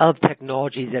lot of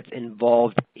technology that's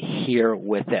involved here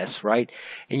with this, right?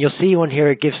 And you'll see on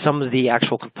here it gives some of the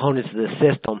actual components of the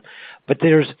system, but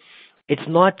it's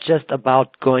not just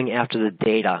about going after the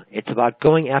data. It's about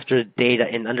going after the data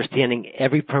and understanding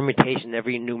every permutation,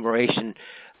 every enumeration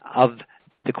of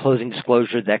the closing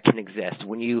disclosure that can exist.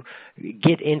 When you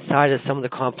get inside of some of the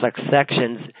complex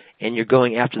sections and you're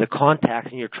going after the contacts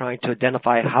and you're trying to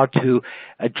identify how to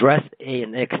address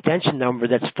an extension number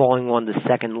that's falling on the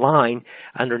second line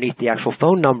underneath the actual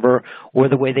phone number, or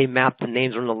the way they map the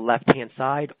names on the left-hand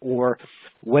side, or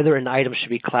whether an item should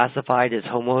be classified as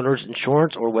homeowners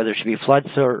insurance or whether it should be flood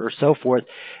or so forth,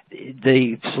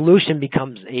 the solution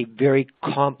becomes a very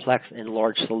complex and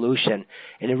large solution.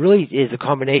 And it really is a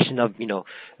combination of,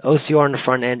 OCR on the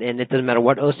front end, and it doesn't matter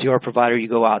what OCR provider you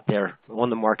go out there on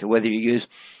the market, whether you use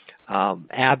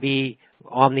Abby,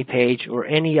 OmniPage, or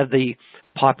any of the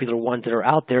popular ones that are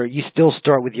out there, you still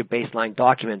start with your baseline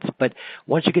documents. But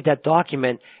once you get that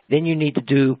document, then you need to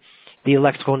do the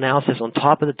electrical analysis on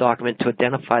top of the document to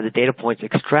identify the data points,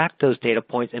 extract those data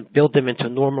points, and build them into a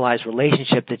normalized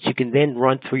relationship that you can then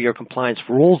run through your compliance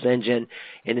rules engine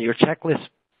and your checklist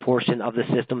portion of the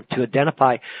system to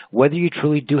identify whether you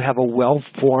truly do have a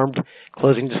well-formed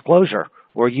closing disclosure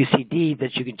or UCD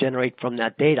that you can generate from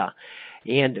that data.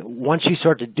 And once you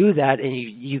start to do that, and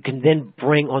you can then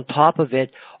bring on top of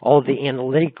it all the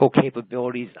analytical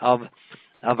capabilities of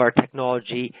our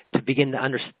technology to begin to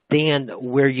understand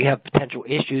where you have potential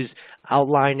issues,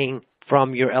 outlining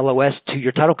from your LOS to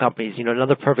your title companies.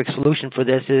 Another perfect solution for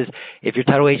this is if your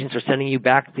title agents are sending you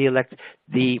back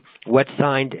the wet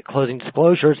signed closing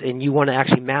disclosures and you want to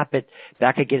actually map it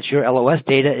back against your LOS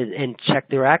data and check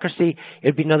their accuracy, it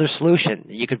would be another solution.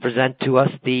 You could present to us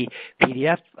the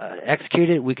PDF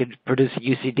executed. We could produce a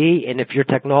UCD, and if your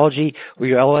technology or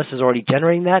your LOS is already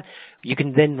generating that, you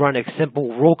can then run a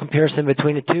simple rule comparison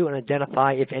between the two and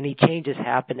identify if any changes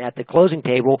happen at the closing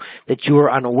table that you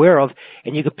are unaware of,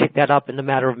 and you can pick that up in a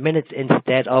matter of minutes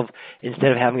instead of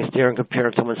having to stare and compare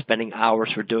and someone spending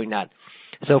hours for doing that.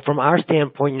 So from our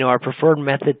standpoint, our preferred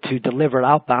method to deliver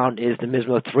outbound is the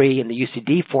MISMO 3 in the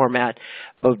UCD format,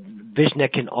 but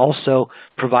VisionNet can also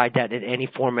provide that in any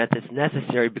format that's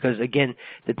necessary because, again,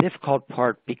 the difficult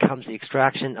part becomes the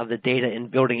extraction of the data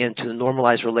and building it into the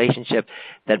normalized relationship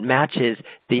that matches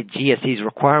the GSE's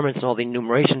requirements and all the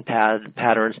enumeration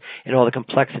patterns and all the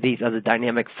complexities of the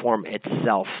dynamic form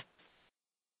itself.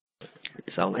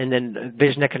 So, and then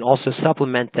VisionNet can also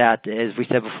supplement that, as we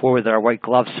said before, with our white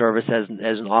glove service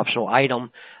as an optional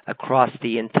item across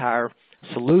the entire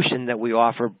solution that we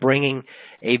offer, bringing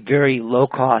a very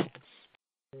low-cost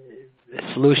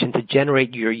solution to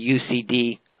generate your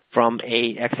UCD from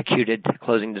a executed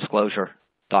closing disclosure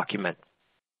document.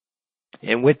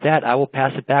 And with that, I will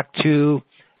pass it back to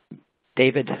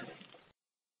David.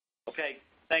 Okay,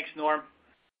 thanks, Norm.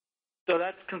 So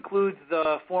that concludes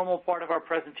the formal part of our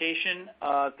presentation.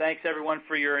 Thanks, everyone,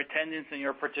 for your attendance and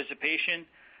your participation.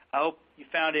 I hope you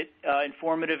found it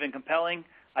informative and compelling.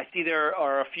 I see there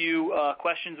are a few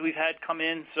questions we've had come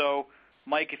in. So,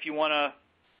 Mike, if you want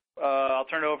to, I'll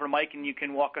turn it over to Mike, and you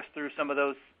can walk us through some of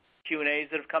those Q&As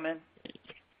that have come in.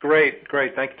 Great.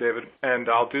 Thank you, David. And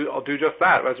I'll do just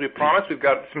that. As we promised, we've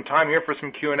got some time here for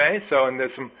some Q&A. And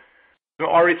there's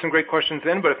already some great questions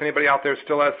in. But if anybody out there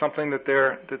still has something that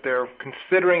they're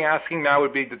considering asking, now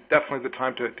would be definitely the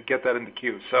time to get that in the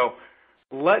queue. So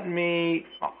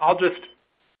I'll just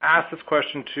ask this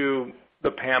question to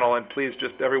the panel, and please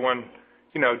just everyone,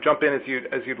 jump in as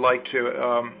you'd like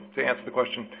to answer the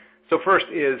question. So first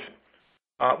is,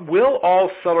 will all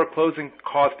seller closing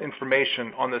cost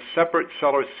information on the separate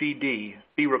seller CD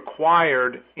be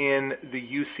required in the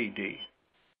UCD?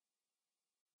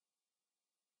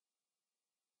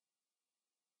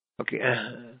 Okay.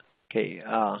 This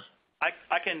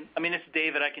is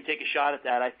David. I can take a shot at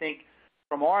that. I think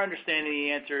from our understanding,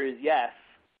 the answer is yes.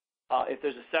 If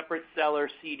there's a separate seller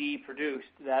CD produced,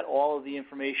 that all of the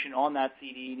information on that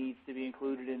CD needs to be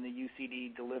included in the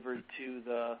UCD delivered to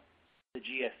the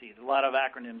GSEs. A lot of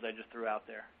acronyms I just threw out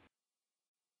there.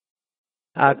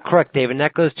 Correct, David. And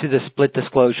that goes to the split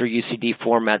disclosure UCD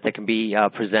format that can be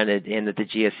presented and that the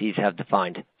GSEs have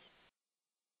defined.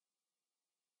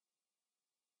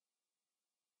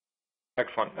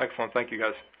 Excellent. Thank you,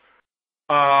 guys.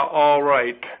 All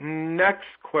right. Next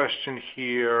question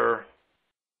here.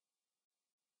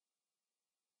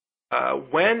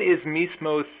 When is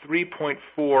MISMO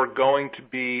 3.4 going to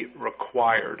be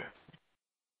required?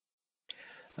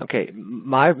 Okay,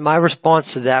 my response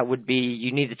to that would be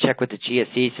you need to check with the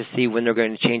GSEs to see when they're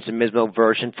going to change the MISMO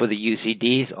version for the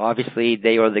UCDs. Obviously,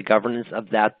 they are the governance of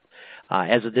that.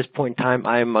 As of this point in time,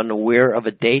 I am unaware of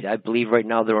a date. I believe right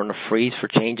now they're on a freeze for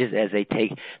changes as they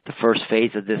take the first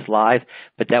phase of this live,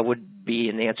 but that would be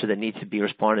an answer that needs to be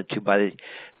responded to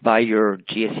by your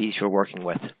GSEs you're working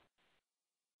with.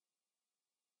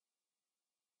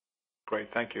 Great,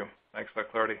 thank you. Thanks for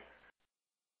that clarity.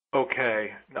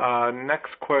 Okay,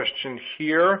 next question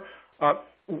here.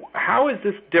 How is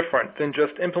this different than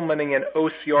just implementing an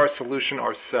OCR solution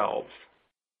ourselves?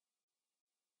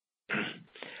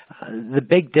 The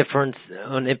big difference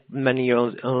on implementing your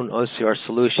own OCR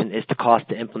solution is the cost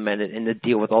to implement it and to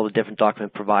deal with all the different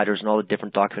document providers and all the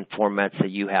different document formats that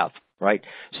you have, right?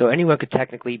 So anyone could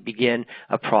technically begin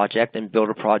a project and build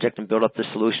up the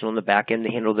solution on the back end to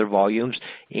handle their volumes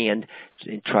and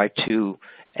try to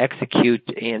execute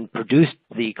and produce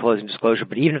the closing disclosure.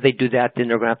 But even if they do that, then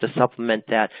they're going to have to supplement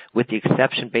that with the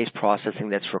exception-based processing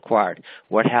that's required.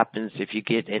 What happens if you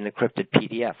get an encrypted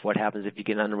PDF? What happens if you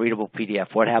get an unreadable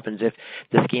PDF? What happens if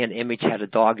the scanned image had a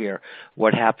dog ear?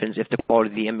 What happens if the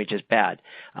quality of the image is bad?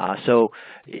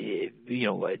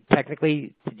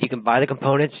 Technically, you can buy the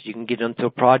components. You can get into a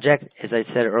project. As I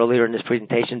said earlier in this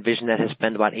presentation, VisionNet has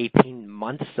spent about 18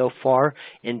 months so far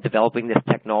in developing this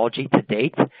technology to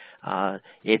date.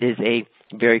 It is a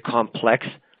very complex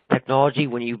technology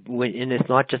and it's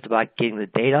not just about getting the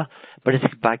data, but it's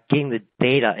about getting the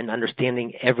data and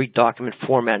understanding every document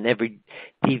format and every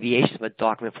deviation of a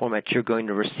document format you're going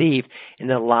to receive, and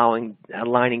then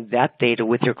aligning that data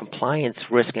with your compliance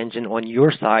risk engine on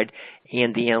your side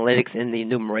and the analytics and the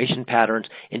enumeration patterns,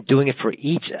 and doing it for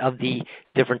each of the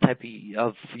different type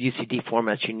of UCD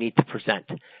formats you need to present.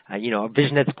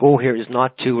 VisionNet's goal here is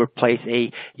not to replace a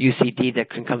UCD that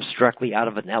can come directly out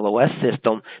of an LOS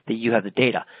system that you have the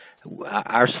data.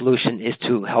 Our solution is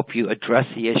to help you address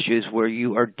the issues where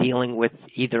you are dealing with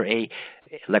either a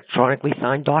electronically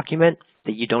signed document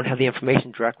that you don't have the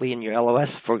information directly in your LOS,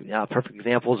 for perfect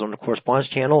examples on the correspondence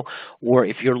channel, or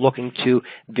if you're looking to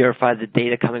verify the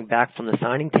data coming back from the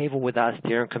signing table with us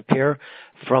there and compare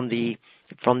from the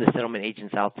settlement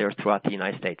agents out there throughout the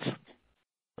United States.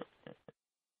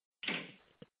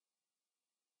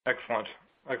 Excellent.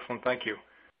 Thank you.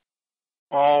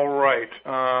 All right.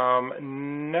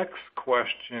 Next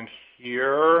question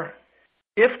here.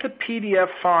 If the PDF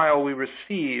file we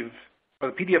receive, or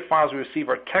the PDF files we receive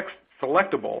are text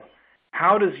selectable,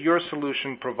 how does your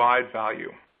solution provide value?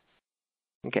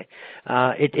 Okay.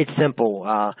 It's simple.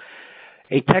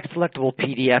 A text selectable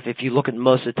PDF, if you look at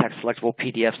most of the text selectable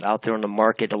PDFs out there on the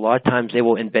market, a lot of times they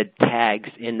will embed tags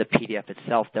in the PDF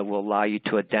itself that will allow you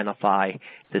to identify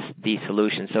the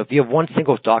solution. So if you have one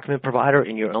single document provider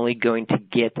and you're only going to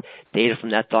get data from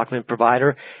that document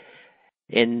provider,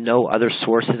 and no other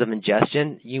sources of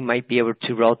ingestion, you might be able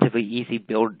to relatively easily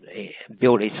build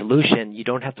a solution. You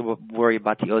don't have to worry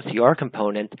about the OCR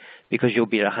component because you'll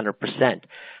be at 100%.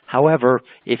 However,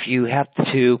 if you have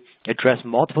to address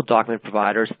multiple document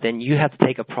providers, then you have to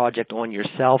take a project on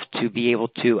yourself to be able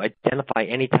to identify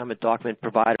any time a document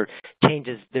provider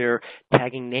changes their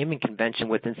tagging naming convention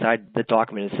within inside the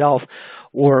document itself,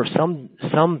 or some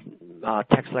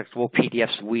text selectable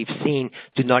PDFs we've seen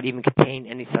do not even contain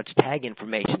any such tag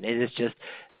information. It is just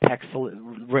text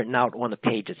written out on the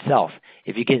page itself.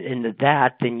 If you get into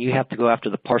that, then you have to go after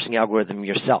the parsing algorithm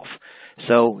yourself.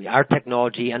 So our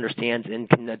technology understands and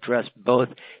can address both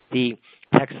the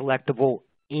text selectable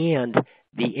and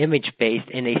the image-based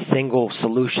in a single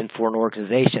solution for an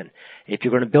organization. If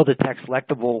you're going to build a text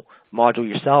selectable module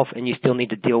yourself and you still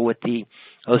need to deal with the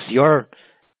OCR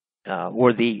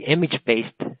or the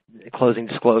image-based closing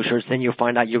disclosures, then you'll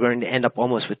find out you're going to end up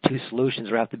almost with two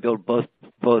solutions or have to build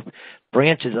both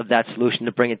branches of that solution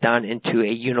to bring it down into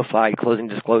a unified closing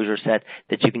disclosure set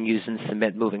that you can use and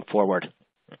submit moving forward.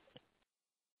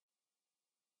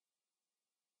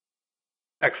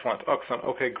 Excellent. Excellent.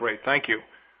 Okay, great. Thank you.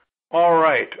 All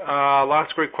right.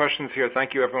 Lots of great questions here.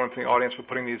 Thank you, everyone from the audience, for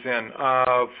putting these in.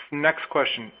 Next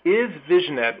question. Is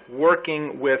VisionNet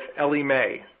working with Ellie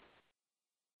Mae?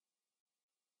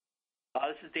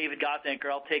 This is David Gottanker.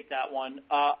 I'll take that one.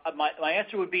 My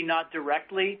answer would be not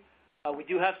directly. We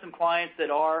do have some clients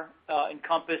that are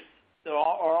Encompass, that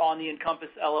are on the Encompass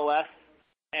LOS,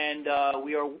 and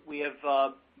we're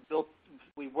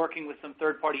working with some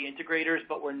third-party integrators,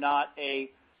 but we're not a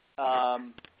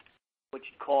what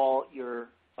you'd call your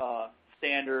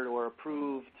standard or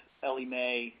approved Ellie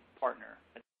Mae partner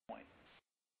at this point.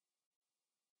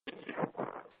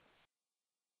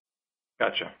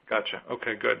 Gotcha.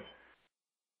 Okay, good.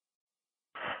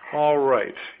 All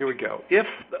right, here we go. If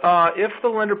the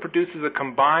lender produces a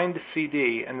combined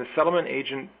CD and the settlement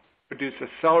agent produces a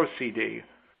seller CD,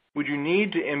 would you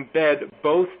need to embed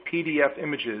both PDF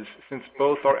images since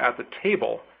both are at the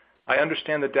table? I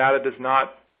understand the data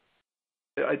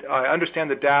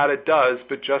does,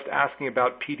 but just asking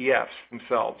about PDFs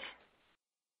themselves.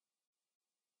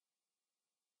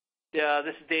 Yeah,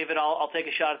 this is David. I'll take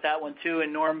a shot at that one too,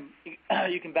 and Norm,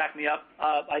 you can back me up.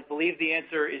 I believe the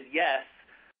answer is yes,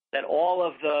 that all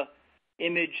of the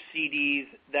image CDs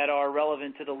that are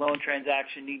relevant to the loan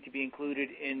transaction need to be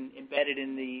embedded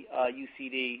in the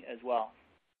UCD as well.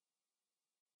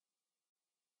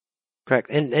 Correct.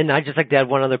 And I'd just like to add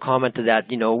one other comment to that.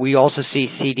 We also see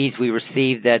CDs we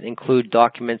receive that include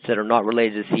documents that are not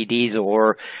related to CDs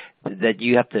or that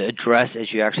you have to address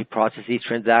as you actually process these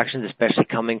transactions, especially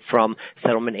coming from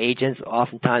settlement agents.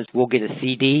 Oftentimes we'll get a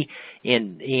CD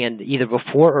and either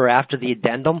before or after the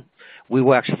addendum, we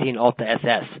will actually see an Alta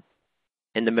SS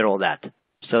in the middle of that.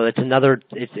 So it's another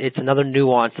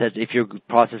nuance that if you're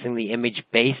processing the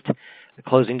image-based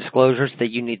closing disclosures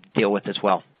that you need to deal with as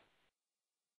well.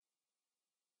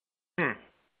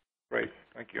 Great,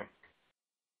 thank you.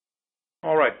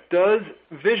 All right, does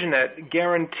VisionNet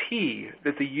guarantee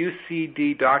that the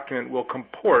UCD document will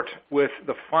comport with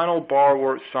the final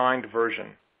borrower signed version?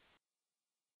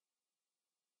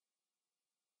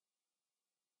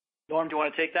 Norm, do you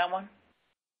want to take that one?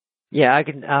 Yeah, I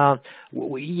can.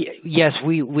 Yes,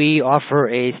 we offer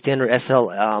a standard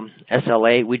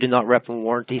SLA. We do not rep and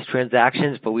warrant these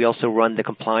transactions, but we also run the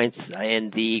compliance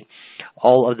and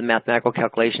all of the mathematical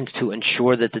calculations to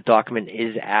ensure that the document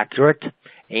is accurate.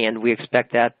 And we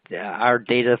expect that our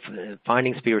data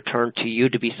findings to be returned to you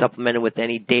to be supplemented with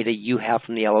any data you have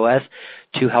from the LOS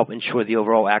to help ensure the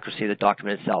overall accuracy of the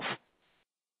document itself.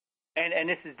 And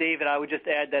this is David. I would just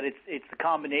add that it's the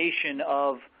combination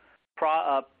of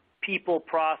people,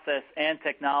 process, and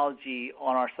technology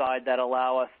on our side that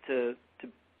allow us to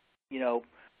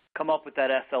come up with that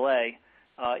SLA,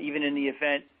 even in the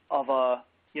event of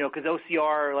because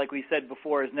OCR, like we said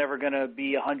before, is never going to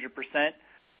be 100%.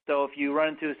 So if you run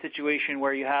into a situation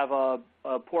where you have a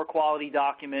poor quality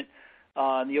document,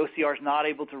 and the OCR is not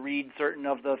able to read certain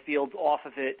of the fields off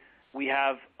of it, we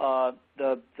have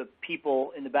the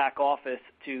people in the back office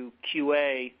to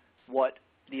QA what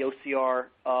the OCR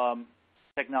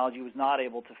technology was not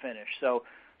able to finish. So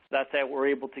that's how we're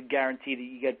able to guarantee that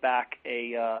you get back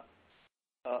a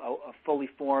fully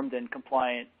formed and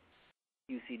compliant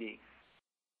UCD.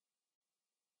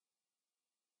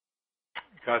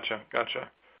 Gotcha.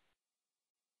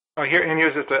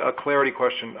 Here's just a clarity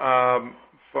question,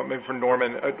 maybe for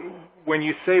Norman. When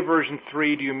you say version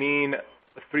 3, do you mean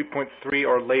 3.3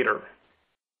 or later?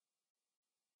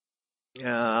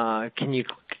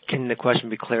 Can the question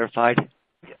be clarified?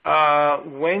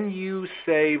 When you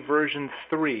say version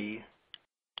 3,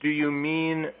 do you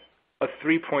mean a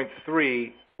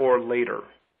 3.3 or later?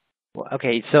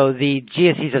 Okay, so the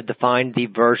GSEs have defined the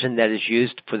version that is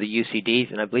used for the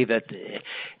UCDs, and I believe that, if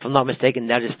I'm not mistaken,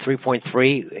 that is 3.3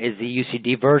 is the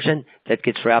UCD version that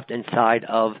gets wrapped inside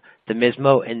of the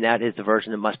MISMO, and that is the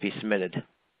version that must be submitted.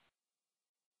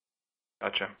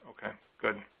 Gotcha. Okay,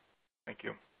 good. Thank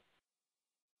you.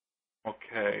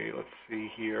 Okay, let's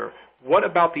see here. What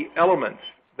about the elements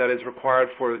that is required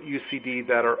for UCD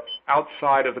that are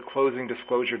outside of the closing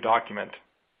disclosure document?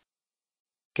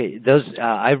 Okay, those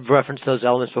I've referenced those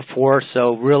elements before,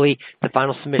 so really the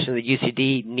final submission of the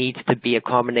UCD needs to be a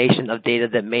combination of data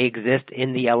that may exist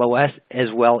in the LOS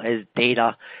as well as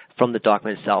data from the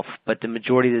document itself. But the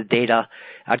majority of the data,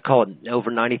 I'd call it over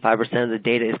 95% of the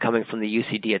data is coming from the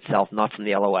UCD itself, not from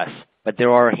the LOS. But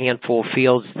there are a handful of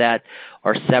fields that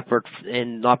are separate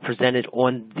and not presented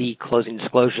on the closing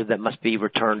disclosure that must be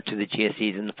returned to the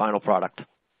GSEs in the final product.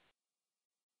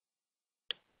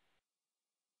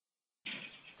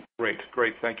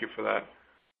 Great. Thank you for that.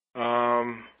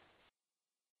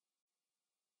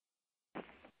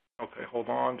 Okay, hold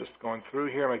on. Just going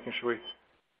through here, making sure we...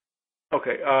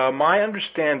 Okay, my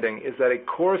understanding is that a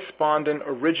correspondent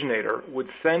originator would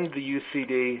send the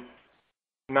UCD,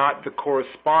 not the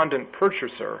correspondent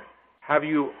purchaser. Have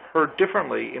you heard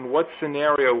differently? In what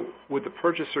scenario would the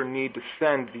purchaser need to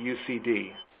send the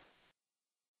UCD?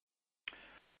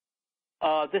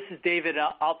 This is David.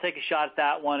 I'll take a shot at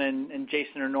that one, and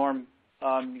Jason or Norm,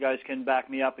 you guys can back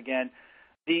me up again.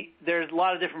 There's a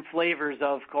lot of different flavors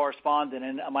of correspondent,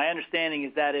 and my understanding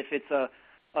is that if it's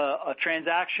a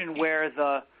transaction where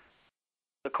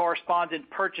the correspondent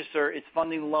purchaser is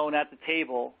funding the loan at the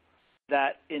table,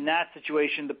 that in that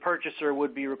situation the purchaser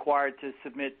would be required to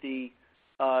submit the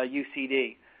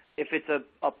UCD. If it's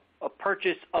a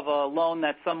purchase of a loan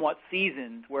that's somewhat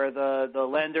seasoned, where the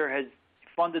lender has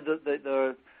funded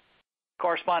the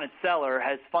correspondent seller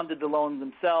has funded the loan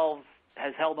themselves,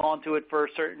 has held on to it for a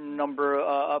certain number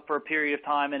for a period of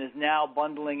time, and is now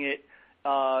bundling it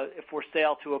for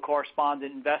sale to a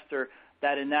correspondent investor,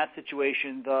 that in that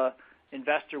situation the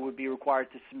investor would be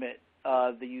required to submit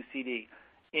the UCD.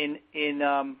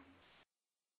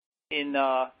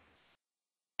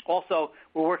 Also,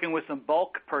 we're working with some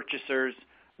bulk purchasers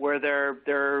where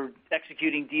they're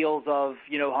executing deals of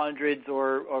hundreds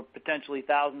or potentially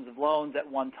thousands of loans at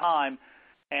one time,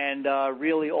 and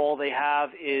really all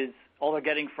they're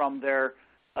getting from their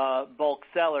bulk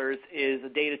sellers is a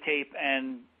data tape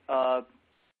and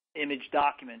image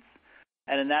documents,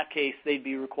 and in that case they'd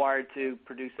be required to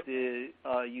produce the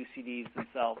UCDs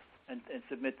themselves and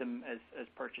submit them as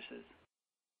purchases.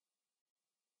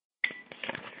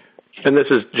 And this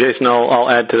is Jason. I'll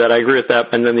add to that. I agree with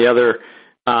that. And then the other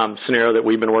scenario that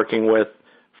we've been working with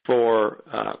for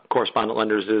correspondent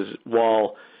lenders is,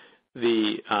 while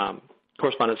the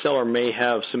correspondent seller may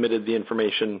have submitted the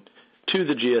information to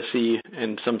the GSE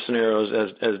in some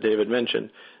scenarios, as David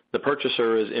mentioned, the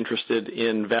purchaser is interested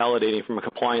in validating from a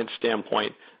compliance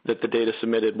standpoint that the data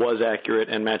submitted was accurate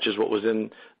and matches what was in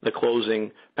the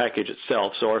closing package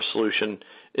itself. So our solution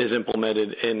is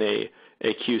implemented in a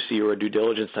QC or a due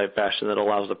diligence type fashion that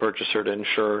allows the purchaser to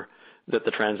ensure that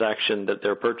the transaction that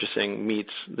they're purchasing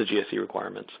meets the GSE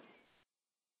requirements.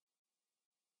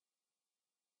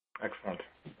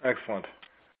 Excellent.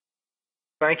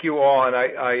 Thank you all, and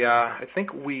I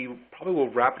think we probably will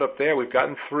wrap it up there. We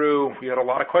had a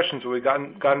lot of questions, but we've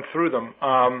gotten through them.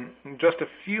 Just a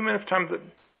few minutes time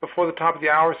before the top of the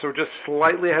hour, so we're just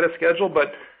slightly ahead of schedule,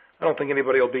 but I don't think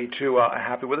anybody will be too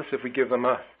happy with us if we give them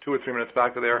 2 or 3 minutes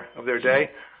back of their day.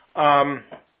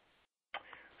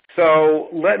 So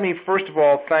let me first of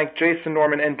all thank Jason,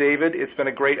 Norman, and David. It's been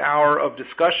a great hour of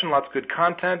discussion, lots of good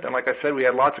content, and like I said, we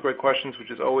had lots of great questions, which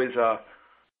is always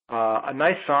a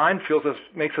nice sign.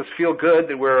 Makes us feel good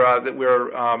that we're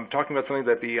talking about something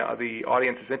that the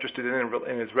audience is interested in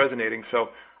and is resonating.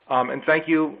 So, and thank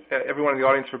you everyone in the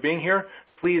audience for being here.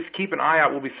 Please keep an eye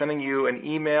out. We'll be sending you an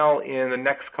email in the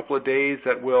next couple of days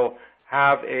that will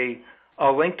have a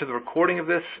link to the recording of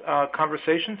this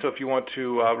conversation. So if you want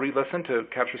to re-listen to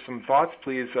capture some thoughts,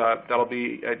 please, that'll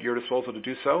be at your disposal to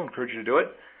do so. I encourage you to do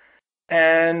it.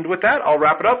 And with that, I'll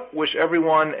wrap it up. Wish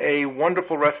everyone a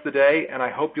wonderful rest of the day, and I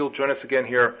hope you'll join us again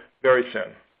here very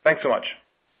soon. Thanks so much.